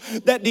turns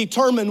that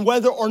determine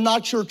whether or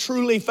not you're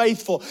truly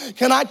faithful.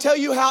 Can I tell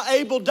you how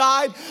Abel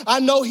died? I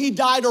know he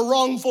died a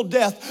wrongful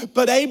death,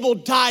 but Abel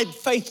died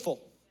faithful.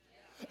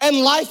 And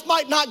life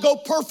might not go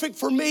perfect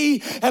for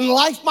me, and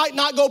life might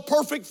not go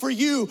perfect for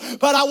you,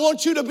 but I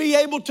want you to be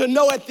able to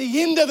know at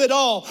the end of it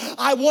all,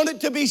 I want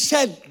it to be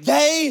said,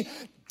 they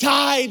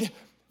died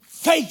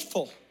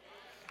faithful.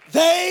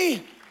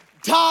 They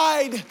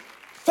died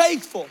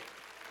faithful.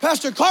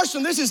 Pastor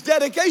Carson, this is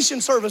dedication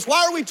service.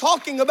 Why are we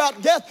talking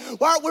about death?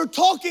 We're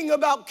talking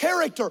about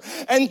character.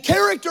 And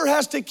character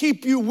has to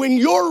keep you when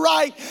you're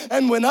right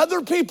and when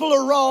other people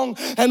are wrong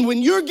and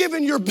when you're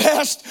giving your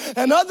best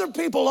and other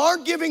people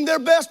aren't giving their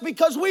best,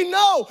 because we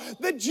know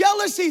the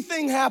jealousy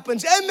thing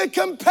happens and the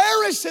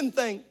comparison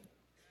thing.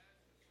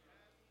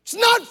 It's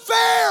not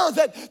fair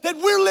that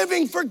we're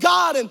living for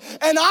God and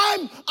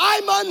I'm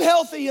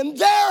unhealthy and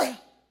they're...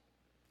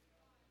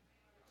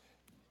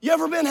 You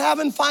ever been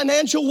having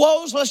financial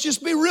woes? Let's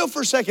just be real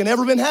for a second.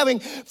 Ever been having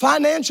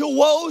financial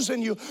woes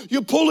and you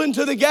pull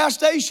into the gas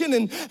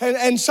station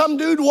and some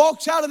dude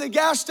walks out of the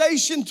gas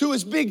station to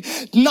his big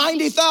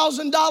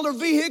 $90,000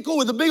 vehicle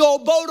with a big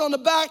old boat on the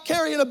back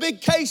carrying a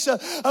big case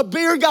of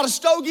beer, got a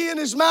stogie in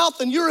his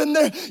mouth, and you're in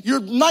there,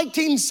 your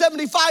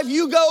 1975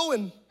 Yugo,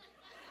 and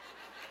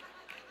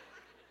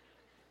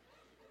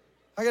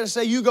I gotta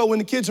say Yugo when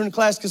the kids are in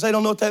class because they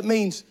don't know what that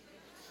means.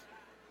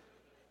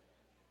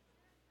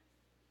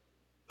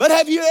 But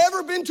have you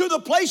ever been to the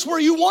place where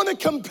you want to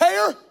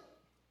compare?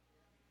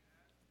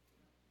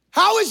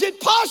 How is it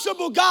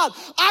possible, God?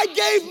 I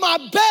gave my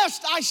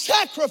best, I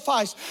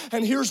sacrificed.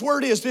 And here's where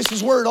it is. This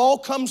is where it all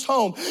comes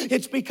home.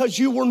 It's because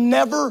you were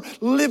never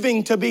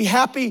living to be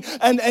happy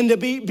and to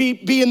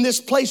be in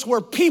this place where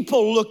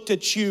people looked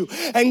at you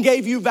and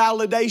gave you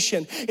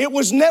validation. It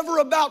was never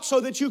about so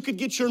that you could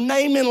get your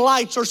name in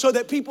lights or so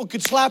that people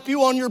could slap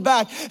you on your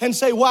back and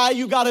say, wow,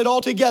 you got it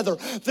all together.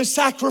 The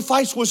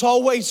sacrifice was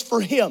always for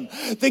Him.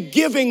 The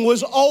giving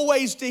was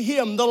always to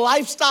Him. The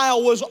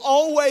lifestyle was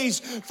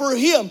always for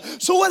Him.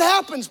 So what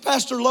happens,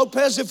 Pastor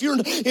Lopez, if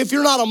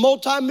you're not a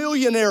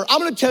multimillionaire? I'm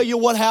going to tell you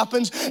what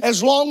happens.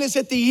 As long as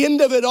at the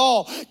end of it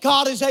all,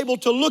 God is able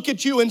to look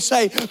at you and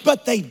say,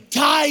 but they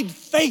died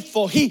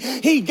faithful.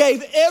 He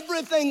gave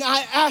everything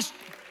I asked.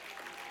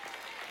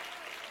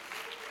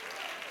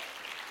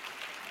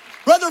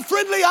 Brother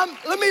Fridley,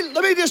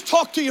 let me just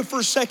talk to you for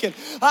a second.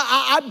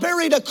 I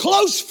buried a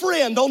close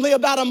friend only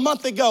about a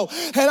month ago,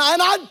 and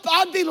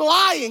I'd be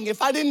lying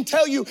if I didn't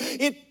tell you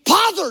it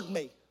bothered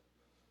me.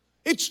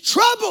 It's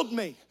troubled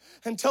me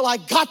until I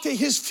got to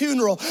his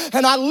funeral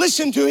and I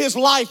listened to his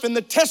life and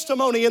the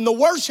testimony and the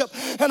worship,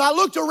 and I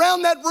looked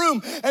around that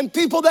room and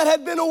people that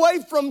had been away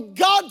from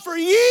God for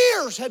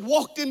years had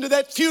walked into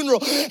that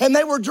funeral and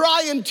they were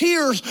drying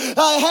tears,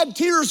 had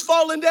tears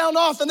falling down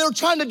off, and they were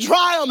trying to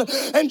dry them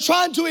and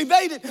trying to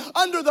evade it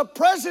under the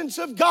presence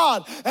of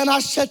God. And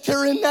I sat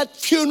there in that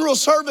funeral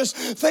service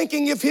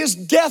thinking, if his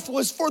death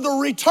was for the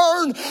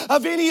return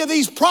of any of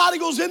these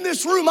prodigals in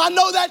this room, I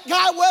know that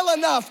guy well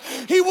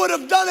enough, he would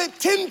have done it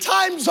 10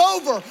 times over.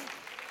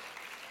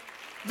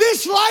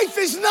 This life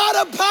is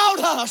not about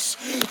us.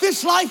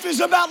 This life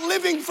is about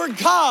living for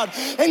God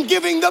and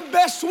giving the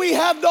best we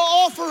have to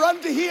offer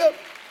unto Him.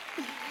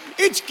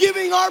 It's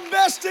giving our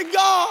best to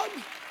God.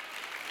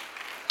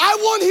 I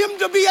want Him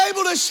to be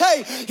able to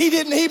say,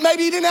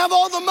 maybe he didn't have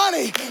all the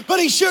money, but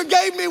He sure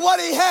gave me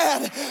what He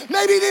had.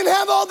 Maybe He didn't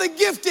have all the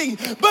gifting,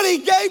 but He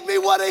gave me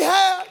what He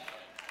had.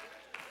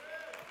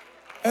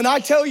 And I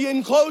tell you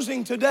in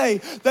closing today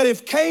that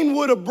if Cain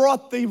would have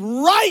brought the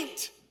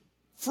right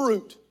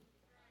fruit,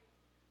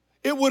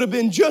 it would have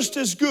been just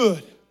as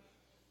good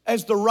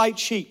as the right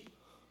sheep.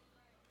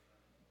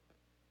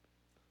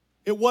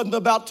 It wasn't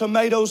about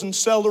tomatoes and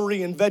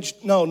celery and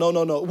No.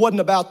 It wasn't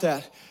about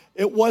that.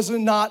 It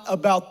wasn't not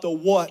about the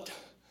what.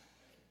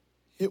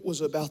 It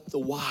was about the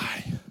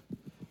why.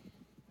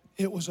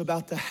 It was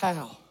about the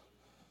how.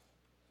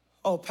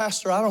 Oh,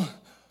 Pastor, I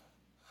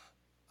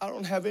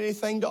don't have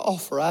anything to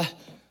offer.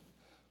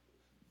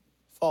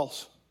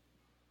 False.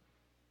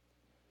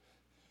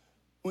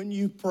 When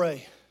you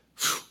pray,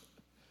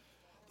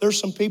 there's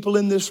some people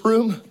in this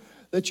room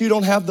that you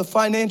don't have the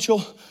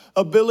financial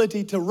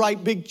ability to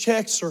write big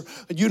checks, or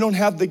you don't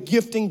have the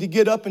gifting to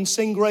get up and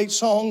sing great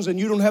songs, and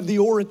you don't have the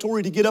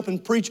oratory to get up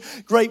and preach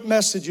great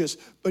messages,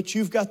 but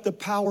you've got the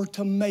power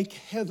to make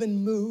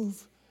heaven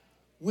move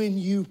when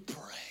you pray.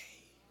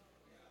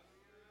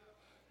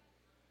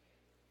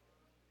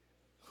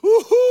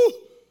 Woo-hoo!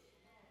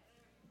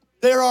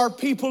 There are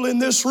people in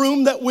this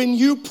room that when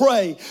you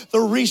pray, the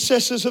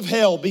recesses of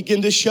hell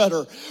begin to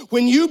shudder.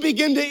 When you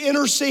begin to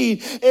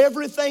intercede,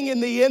 everything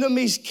in the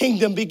enemy's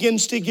kingdom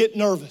begins to get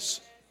nervous.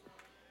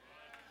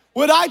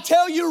 Would I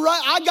tell you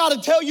right? I got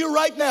to tell you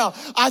right now,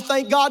 I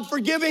thank God for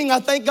giving. I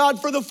thank God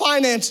for the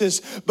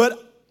finances.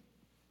 But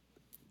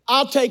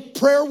I'll take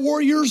prayer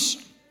warriors.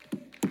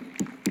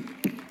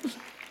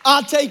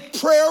 I'll take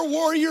prayer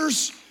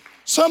warriors.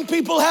 Some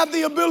people have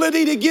the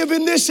ability to give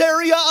in this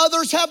area.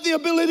 Others have the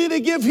ability to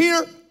give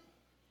here.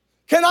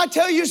 Can I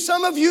tell you,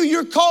 some of you,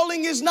 your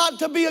calling is not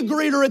to be a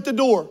greeter at the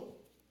door.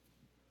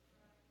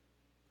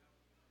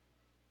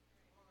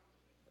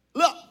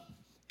 Look,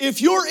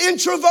 if you're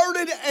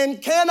introverted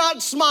and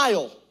cannot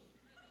smile,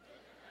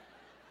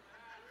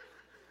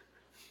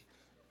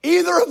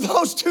 either of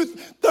those two,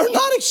 they're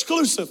not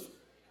exclusive.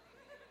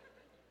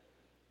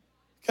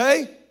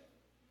 Okay?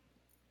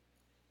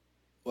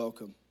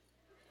 Welcome.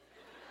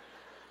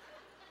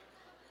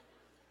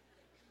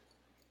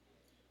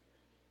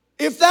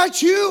 If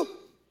that's you,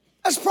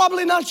 that's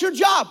probably not your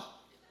job.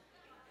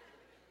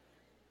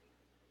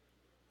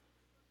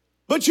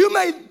 But you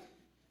may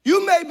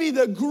be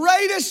the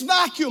greatest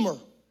vacuumer.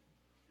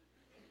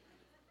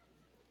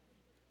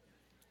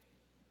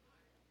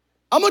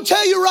 I'm going to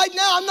tell you right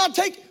now,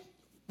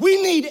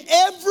 we need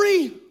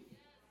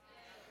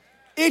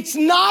it's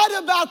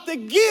not about the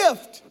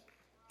gift.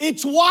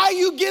 It's why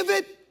you give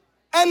it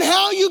and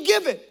how you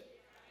give it.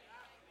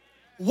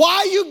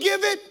 Why you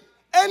give it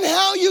and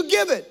how you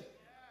give it.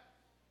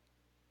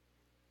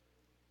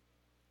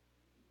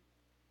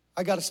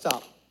 I got to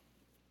stop.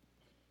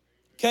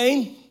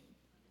 Cain,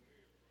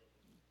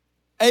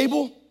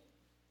 Abel,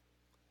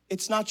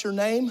 it's not your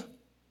name.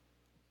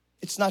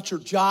 It's not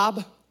your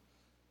job.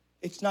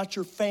 It's not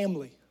your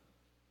family.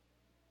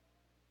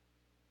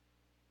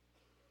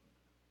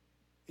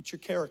 It's your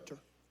character.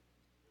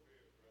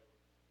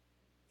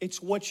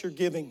 It's what you're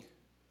giving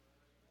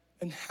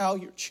and how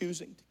you're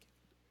choosing to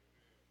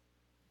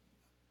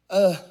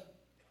give.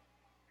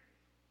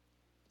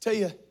 Tell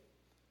you,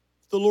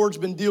 the Lord's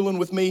been dealing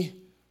with me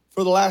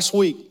for the last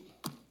week.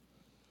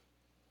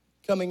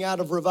 Coming out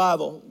of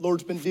revival, the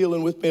Lord's been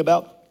dealing with me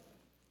about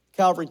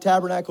Calvary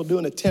Tabernacle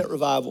doing a tent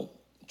revival,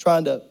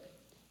 trying to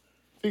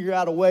figure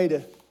out a way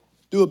to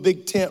do a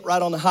big tent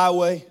right on the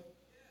highway.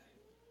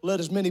 Let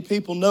as many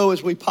people know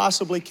as we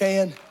possibly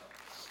can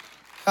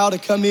how to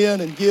come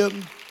in and give.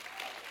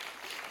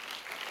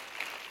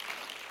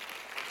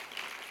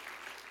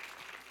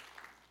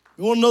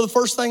 You want to know the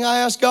first thing I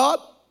asked God?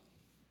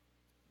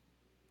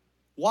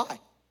 Why?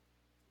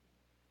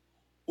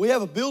 We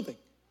have a building.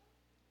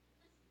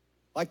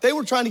 Like they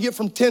were trying to get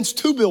from tents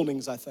to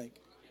buildings, I think.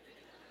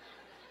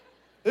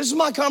 This is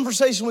my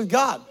conversation with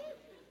God.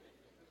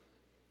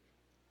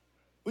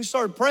 We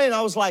started praying.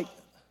 I was like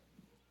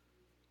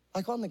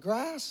on the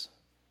grass?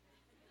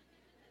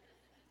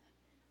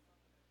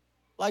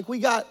 Like we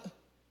got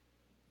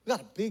a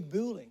big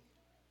building.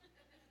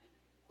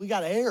 We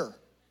got air.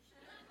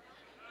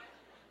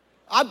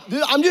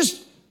 I'm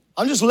just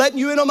letting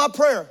you in on my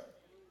prayer.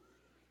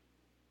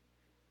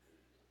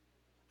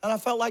 And I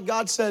felt like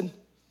God said,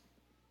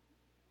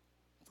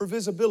 for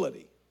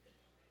visibility.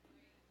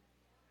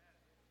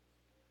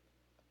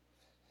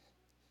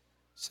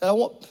 Said,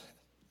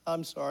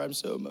 I'm sorry, I'm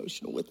so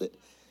emotional with it.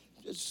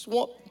 Just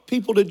want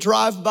people to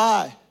drive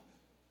by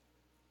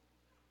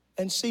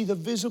and see the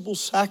visible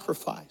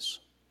sacrifice.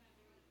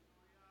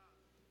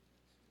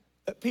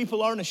 That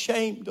people aren't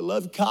ashamed to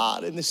love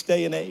God in this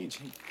day and age.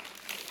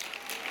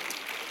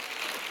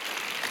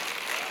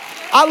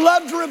 I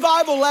loved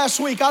revival last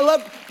week.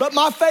 But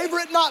my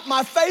favorite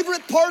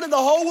part of the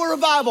whole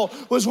revival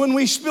was when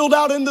we spilled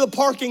out into the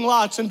parking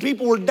lots and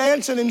people were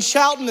dancing and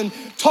shouting and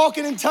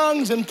talking in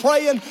tongues and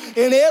praying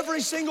in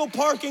every single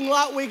parking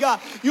lot we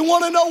got. You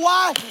want to know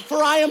why?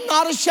 For I am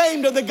not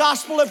ashamed of the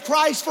gospel of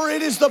Christ, for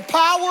it is the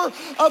power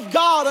of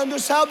God unto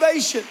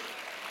salvation.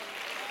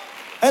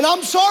 And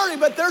I'm sorry,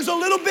 but there's a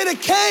little bit of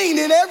Cain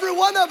in every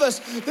one of us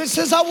that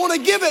says, I want to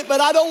give it,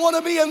 but I don't want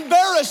to be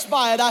embarrassed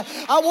by it.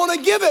 I want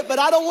to give it, but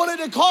I don't want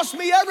it to cost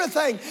me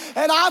everything.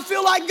 And I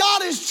feel like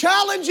God is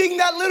challenging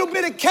that little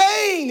bit of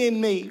Cain in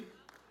me.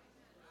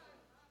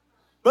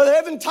 Brother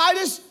Evan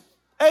Titus,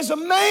 as a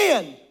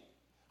man,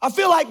 I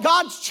feel like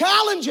God's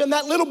challenging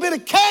that little bit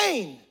of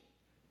Cain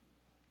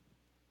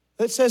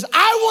that says,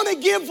 I want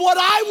to give what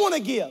I want to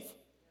give.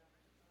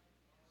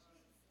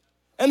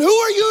 And who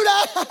are you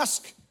to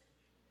ask?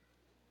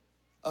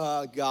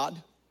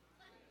 God.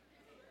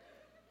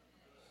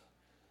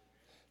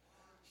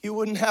 You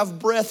wouldn't have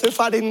breath if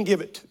I didn't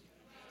give it.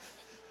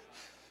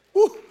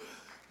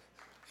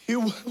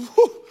 You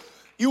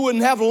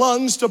wouldn't have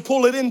lungs to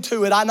pull it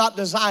into it. I not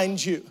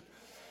designed you.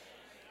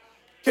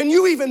 Can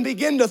you even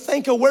begin to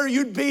think of where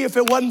you'd be if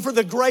it wasn't for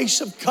the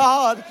grace of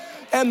God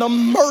and the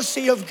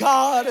mercy of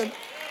God?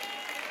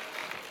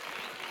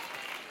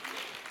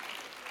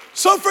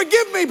 So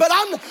forgive me, but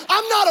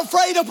I'm not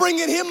afraid of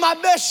bringing him my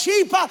best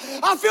sheep.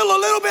 I feel a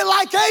little bit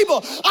like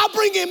Abel. I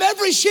bring him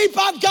every sheep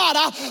I've got.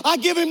 I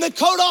give him the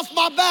coat off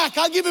my back.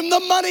 I give him the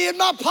money in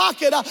my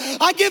pocket.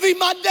 I give him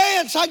my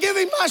dance. I give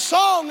him my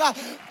song.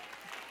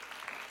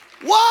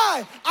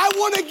 Why? I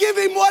want to give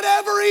him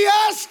whatever he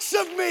asks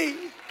of me.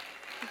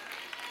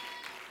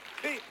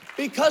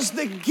 Because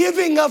the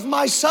giving of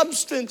my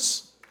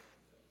substance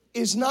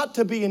is not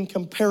to be in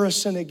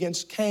comparison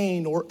against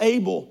Cain or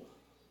Abel.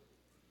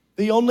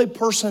 The only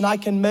person I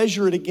can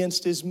measure it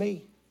against is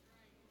me.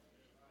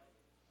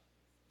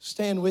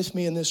 Stand with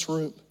me in this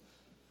room.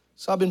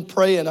 So I've been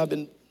praying. I've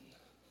been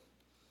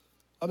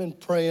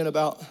praying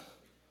about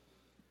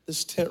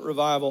this tent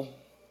revival,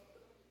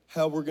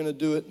 how we're going to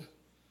do it.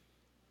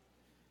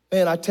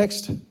 Man, I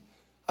text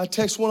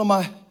one of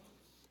my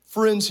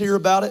friends here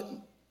about it,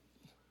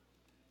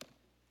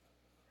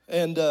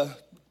 and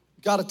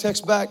got a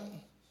text back.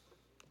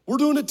 We're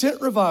doing a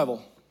tent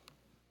revival.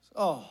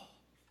 Oh,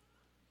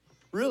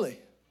 really?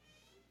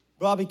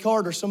 Robbie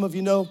Carter, some of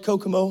you know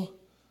Kokomo.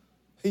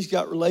 He's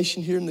got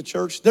relation here in the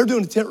church. They're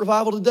doing a tent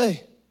revival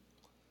today.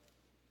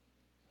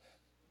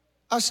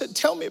 I said,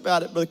 tell me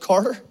about it, Brother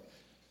Carter.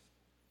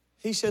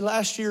 He said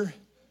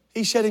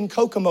in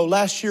Kokomo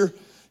last year,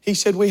 he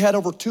said we had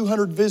over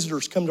 200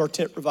 visitors come to our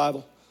tent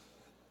revival.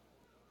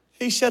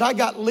 He said, I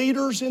got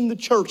leaders in the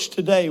church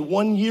today,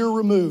 1 year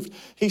removed.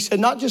 He said,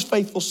 not just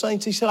faithful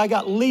saints. He said, I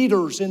got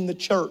leaders in the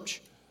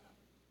church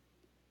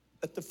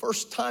that the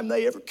first time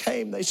they ever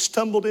came, they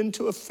stumbled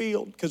into a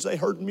field because they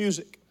heard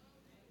music.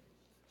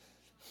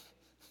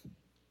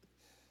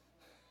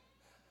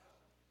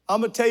 I'm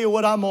going to tell you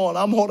what I'm on.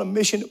 I'm on a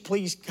mission to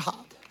please God.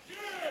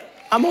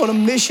 I'm on a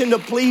mission to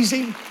please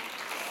Him.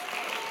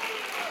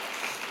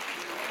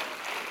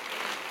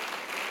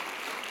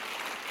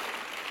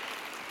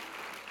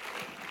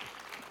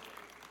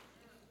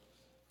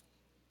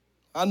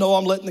 I know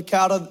I'm letting the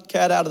cat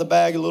out of the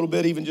bag a little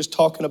bit, even just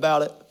talking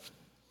about it.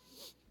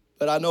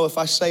 But I know if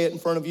I say it in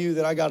front of you,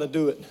 then I got to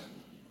do it.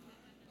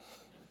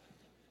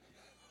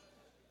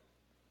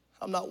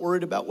 I'm not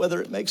worried about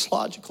whether it makes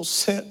logical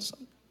sense.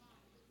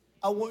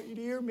 I want you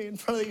to hear me in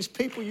front of these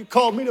people. You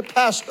called me to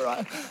pastor.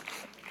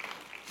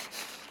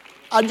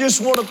 I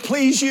just want to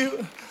please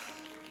you.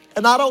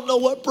 And I don't know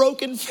what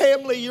broken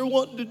family you're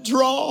wanting to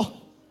draw.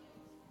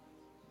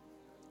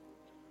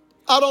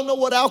 I don't know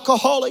what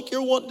alcoholic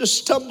you're wanting to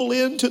stumble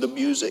into the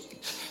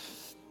music.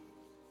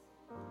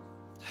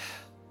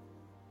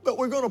 But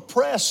we're going to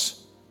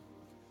press.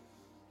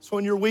 So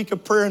in your week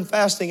of prayer and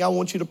fasting, I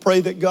want you to pray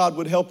that God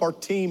would help our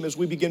team as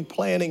we begin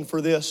planning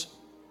for this.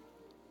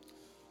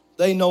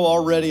 They know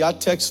already. I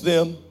text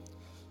them.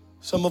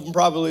 Some of them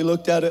probably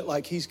looked at it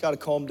like he's got to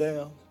calm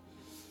down.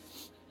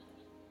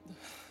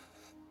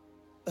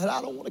 But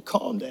I don't want to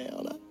calm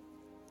down.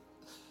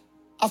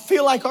 I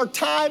feel like our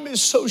time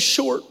is so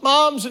short.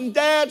 Moms and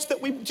dads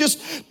that we've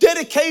just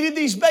dedicated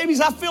these babies,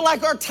 I feel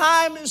like our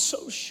time is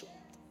so short.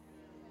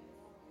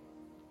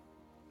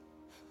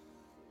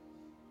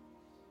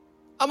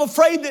 I'm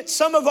afraid that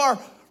some of our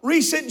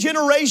recent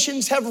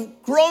generations have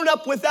grown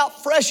up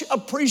without fresh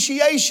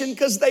appreciation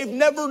because they've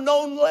never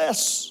known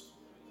less.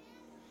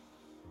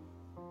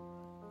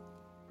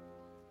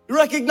 You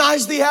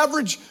recognize the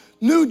average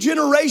new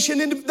generation,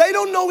 they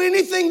don't know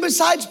anything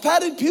besides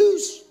padded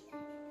pews.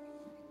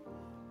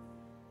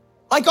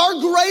 Like our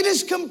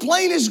greatest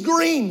complaint is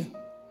green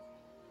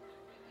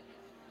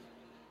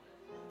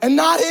and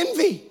not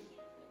envy,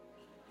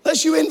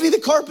 unless you envy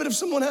the carpet of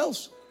someone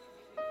else.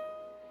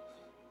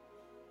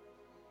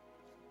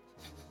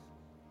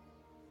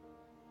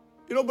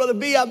 You know, Brother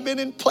B, I've been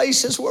in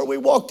places where we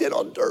walked in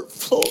on dirt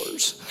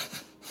floors.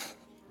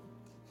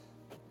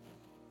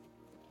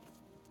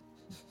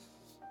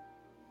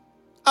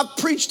 I've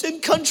preached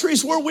in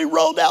countries where we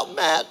rolled out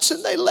mats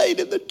and they laid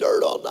in the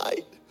dirt all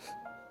night.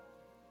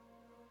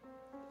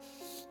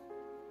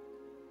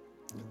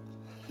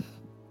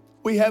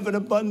 We have an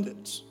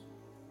abundance.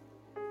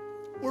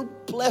 We're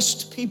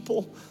blessed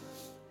people.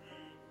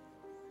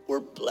 We're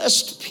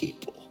blessed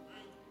people.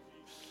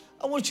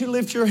 I want you to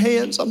lift your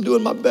hands. I'm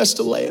doing my best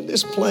to land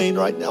this plane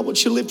right now. I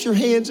want you to lift your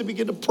hands and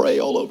begin to pray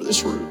all over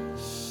this room.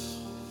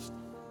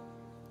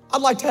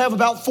 I'd like to have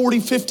about 40,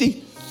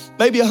 50,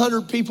 maybe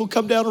 100 people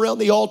come down around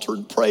the altar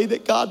and pray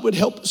that God would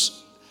help us.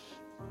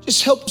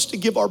 Just help us to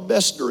give our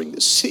best during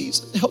this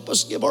season. Help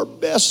us give our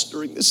best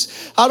during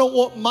this. I don't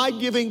want my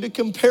giving to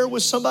compare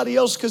with somebody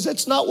else because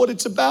that's not what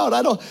it's about.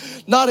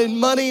 Not in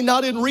money,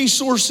 not in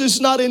resources,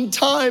 not in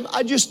time.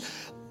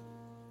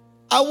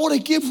 I want to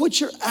give what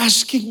you're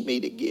asking me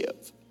to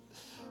give.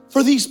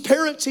 For these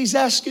parents, He's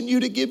asking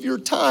you to give your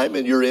time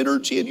and your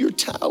energy and your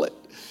talent.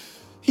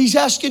 He's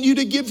asking you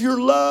to give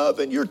your love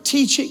and your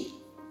teaching.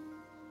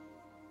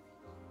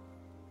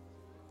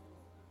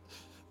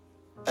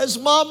 As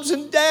moms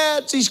and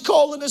dads, He's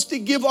calling us to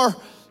give our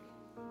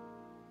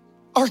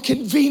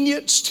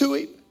convenience to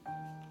Him.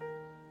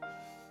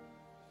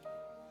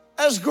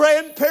 As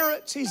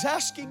grandparents, He's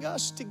asking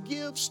us to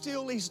give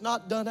still. He's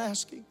not done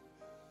asking.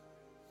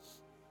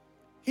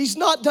 He's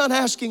not done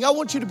asking. I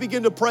want you to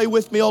begin to pray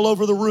with me all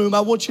over the room. I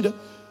want you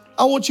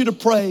to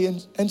pray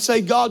and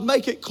say, God,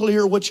 make it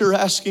clear what you're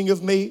asking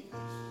of me.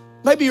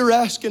 Maybe you're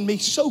asking me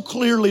so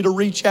clearly to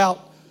reach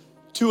out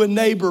to a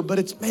neighbor, but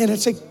it's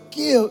a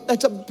give.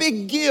 That's a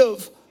big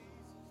give.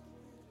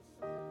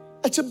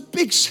 That's a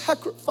big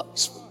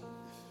sacrifice.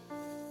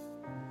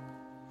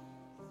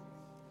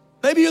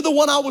 Maybe you're the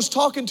one I was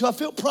talking to. I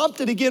feel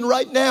prompted again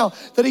right now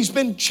that he's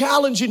been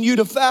challenging you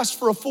to fast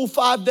for a full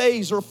 5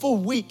 days or a full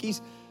week.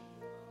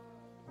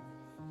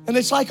 And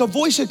it's like a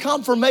voice of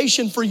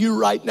confirmation for you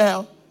right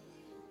now.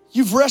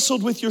 You've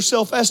wrestled with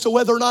yourself as to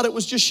whether or not it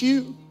was just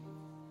you.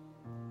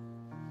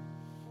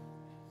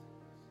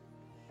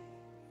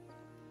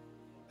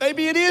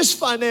 Maybe it is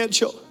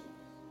financial.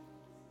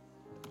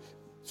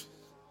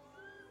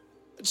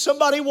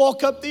 Somebody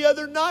walk up the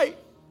other night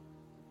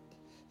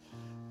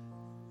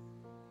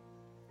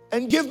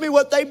and give me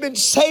what they've been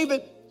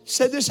saving.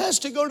 Said, this has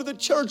to go to the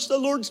church. The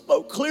Lord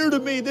spoke clear to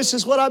me. This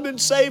is what I've been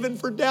saving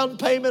for down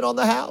payment on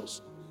the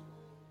house.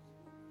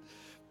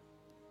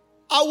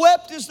 I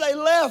wept as they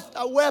left.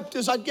 I wept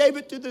as I gave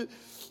it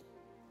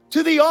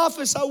to the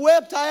office. I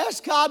wept. I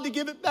asked God to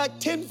give it back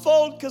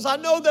tenfold because I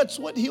know that's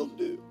what he'll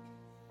do.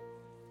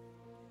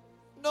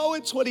 No,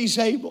 it's what he's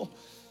able.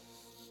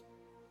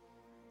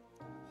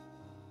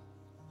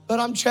 But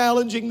I'm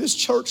challenging this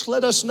church.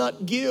 Let us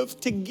not give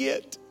to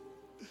get,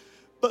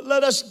 but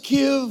let us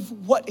give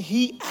what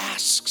he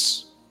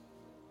asks.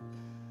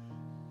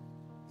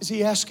 Is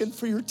he asking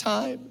for your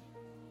time?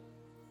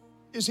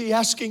 Is he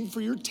asking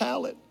for your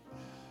talent?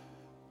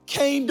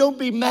 Cain, don't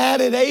be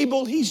mad at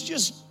Abel. He's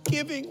just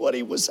giving what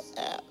he was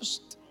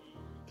asked.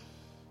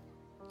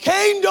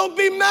 Cain, don't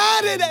be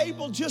mad at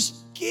Abel.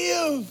 Just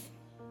give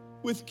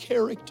with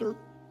character.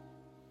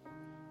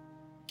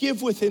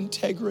 Give with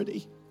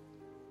integrity.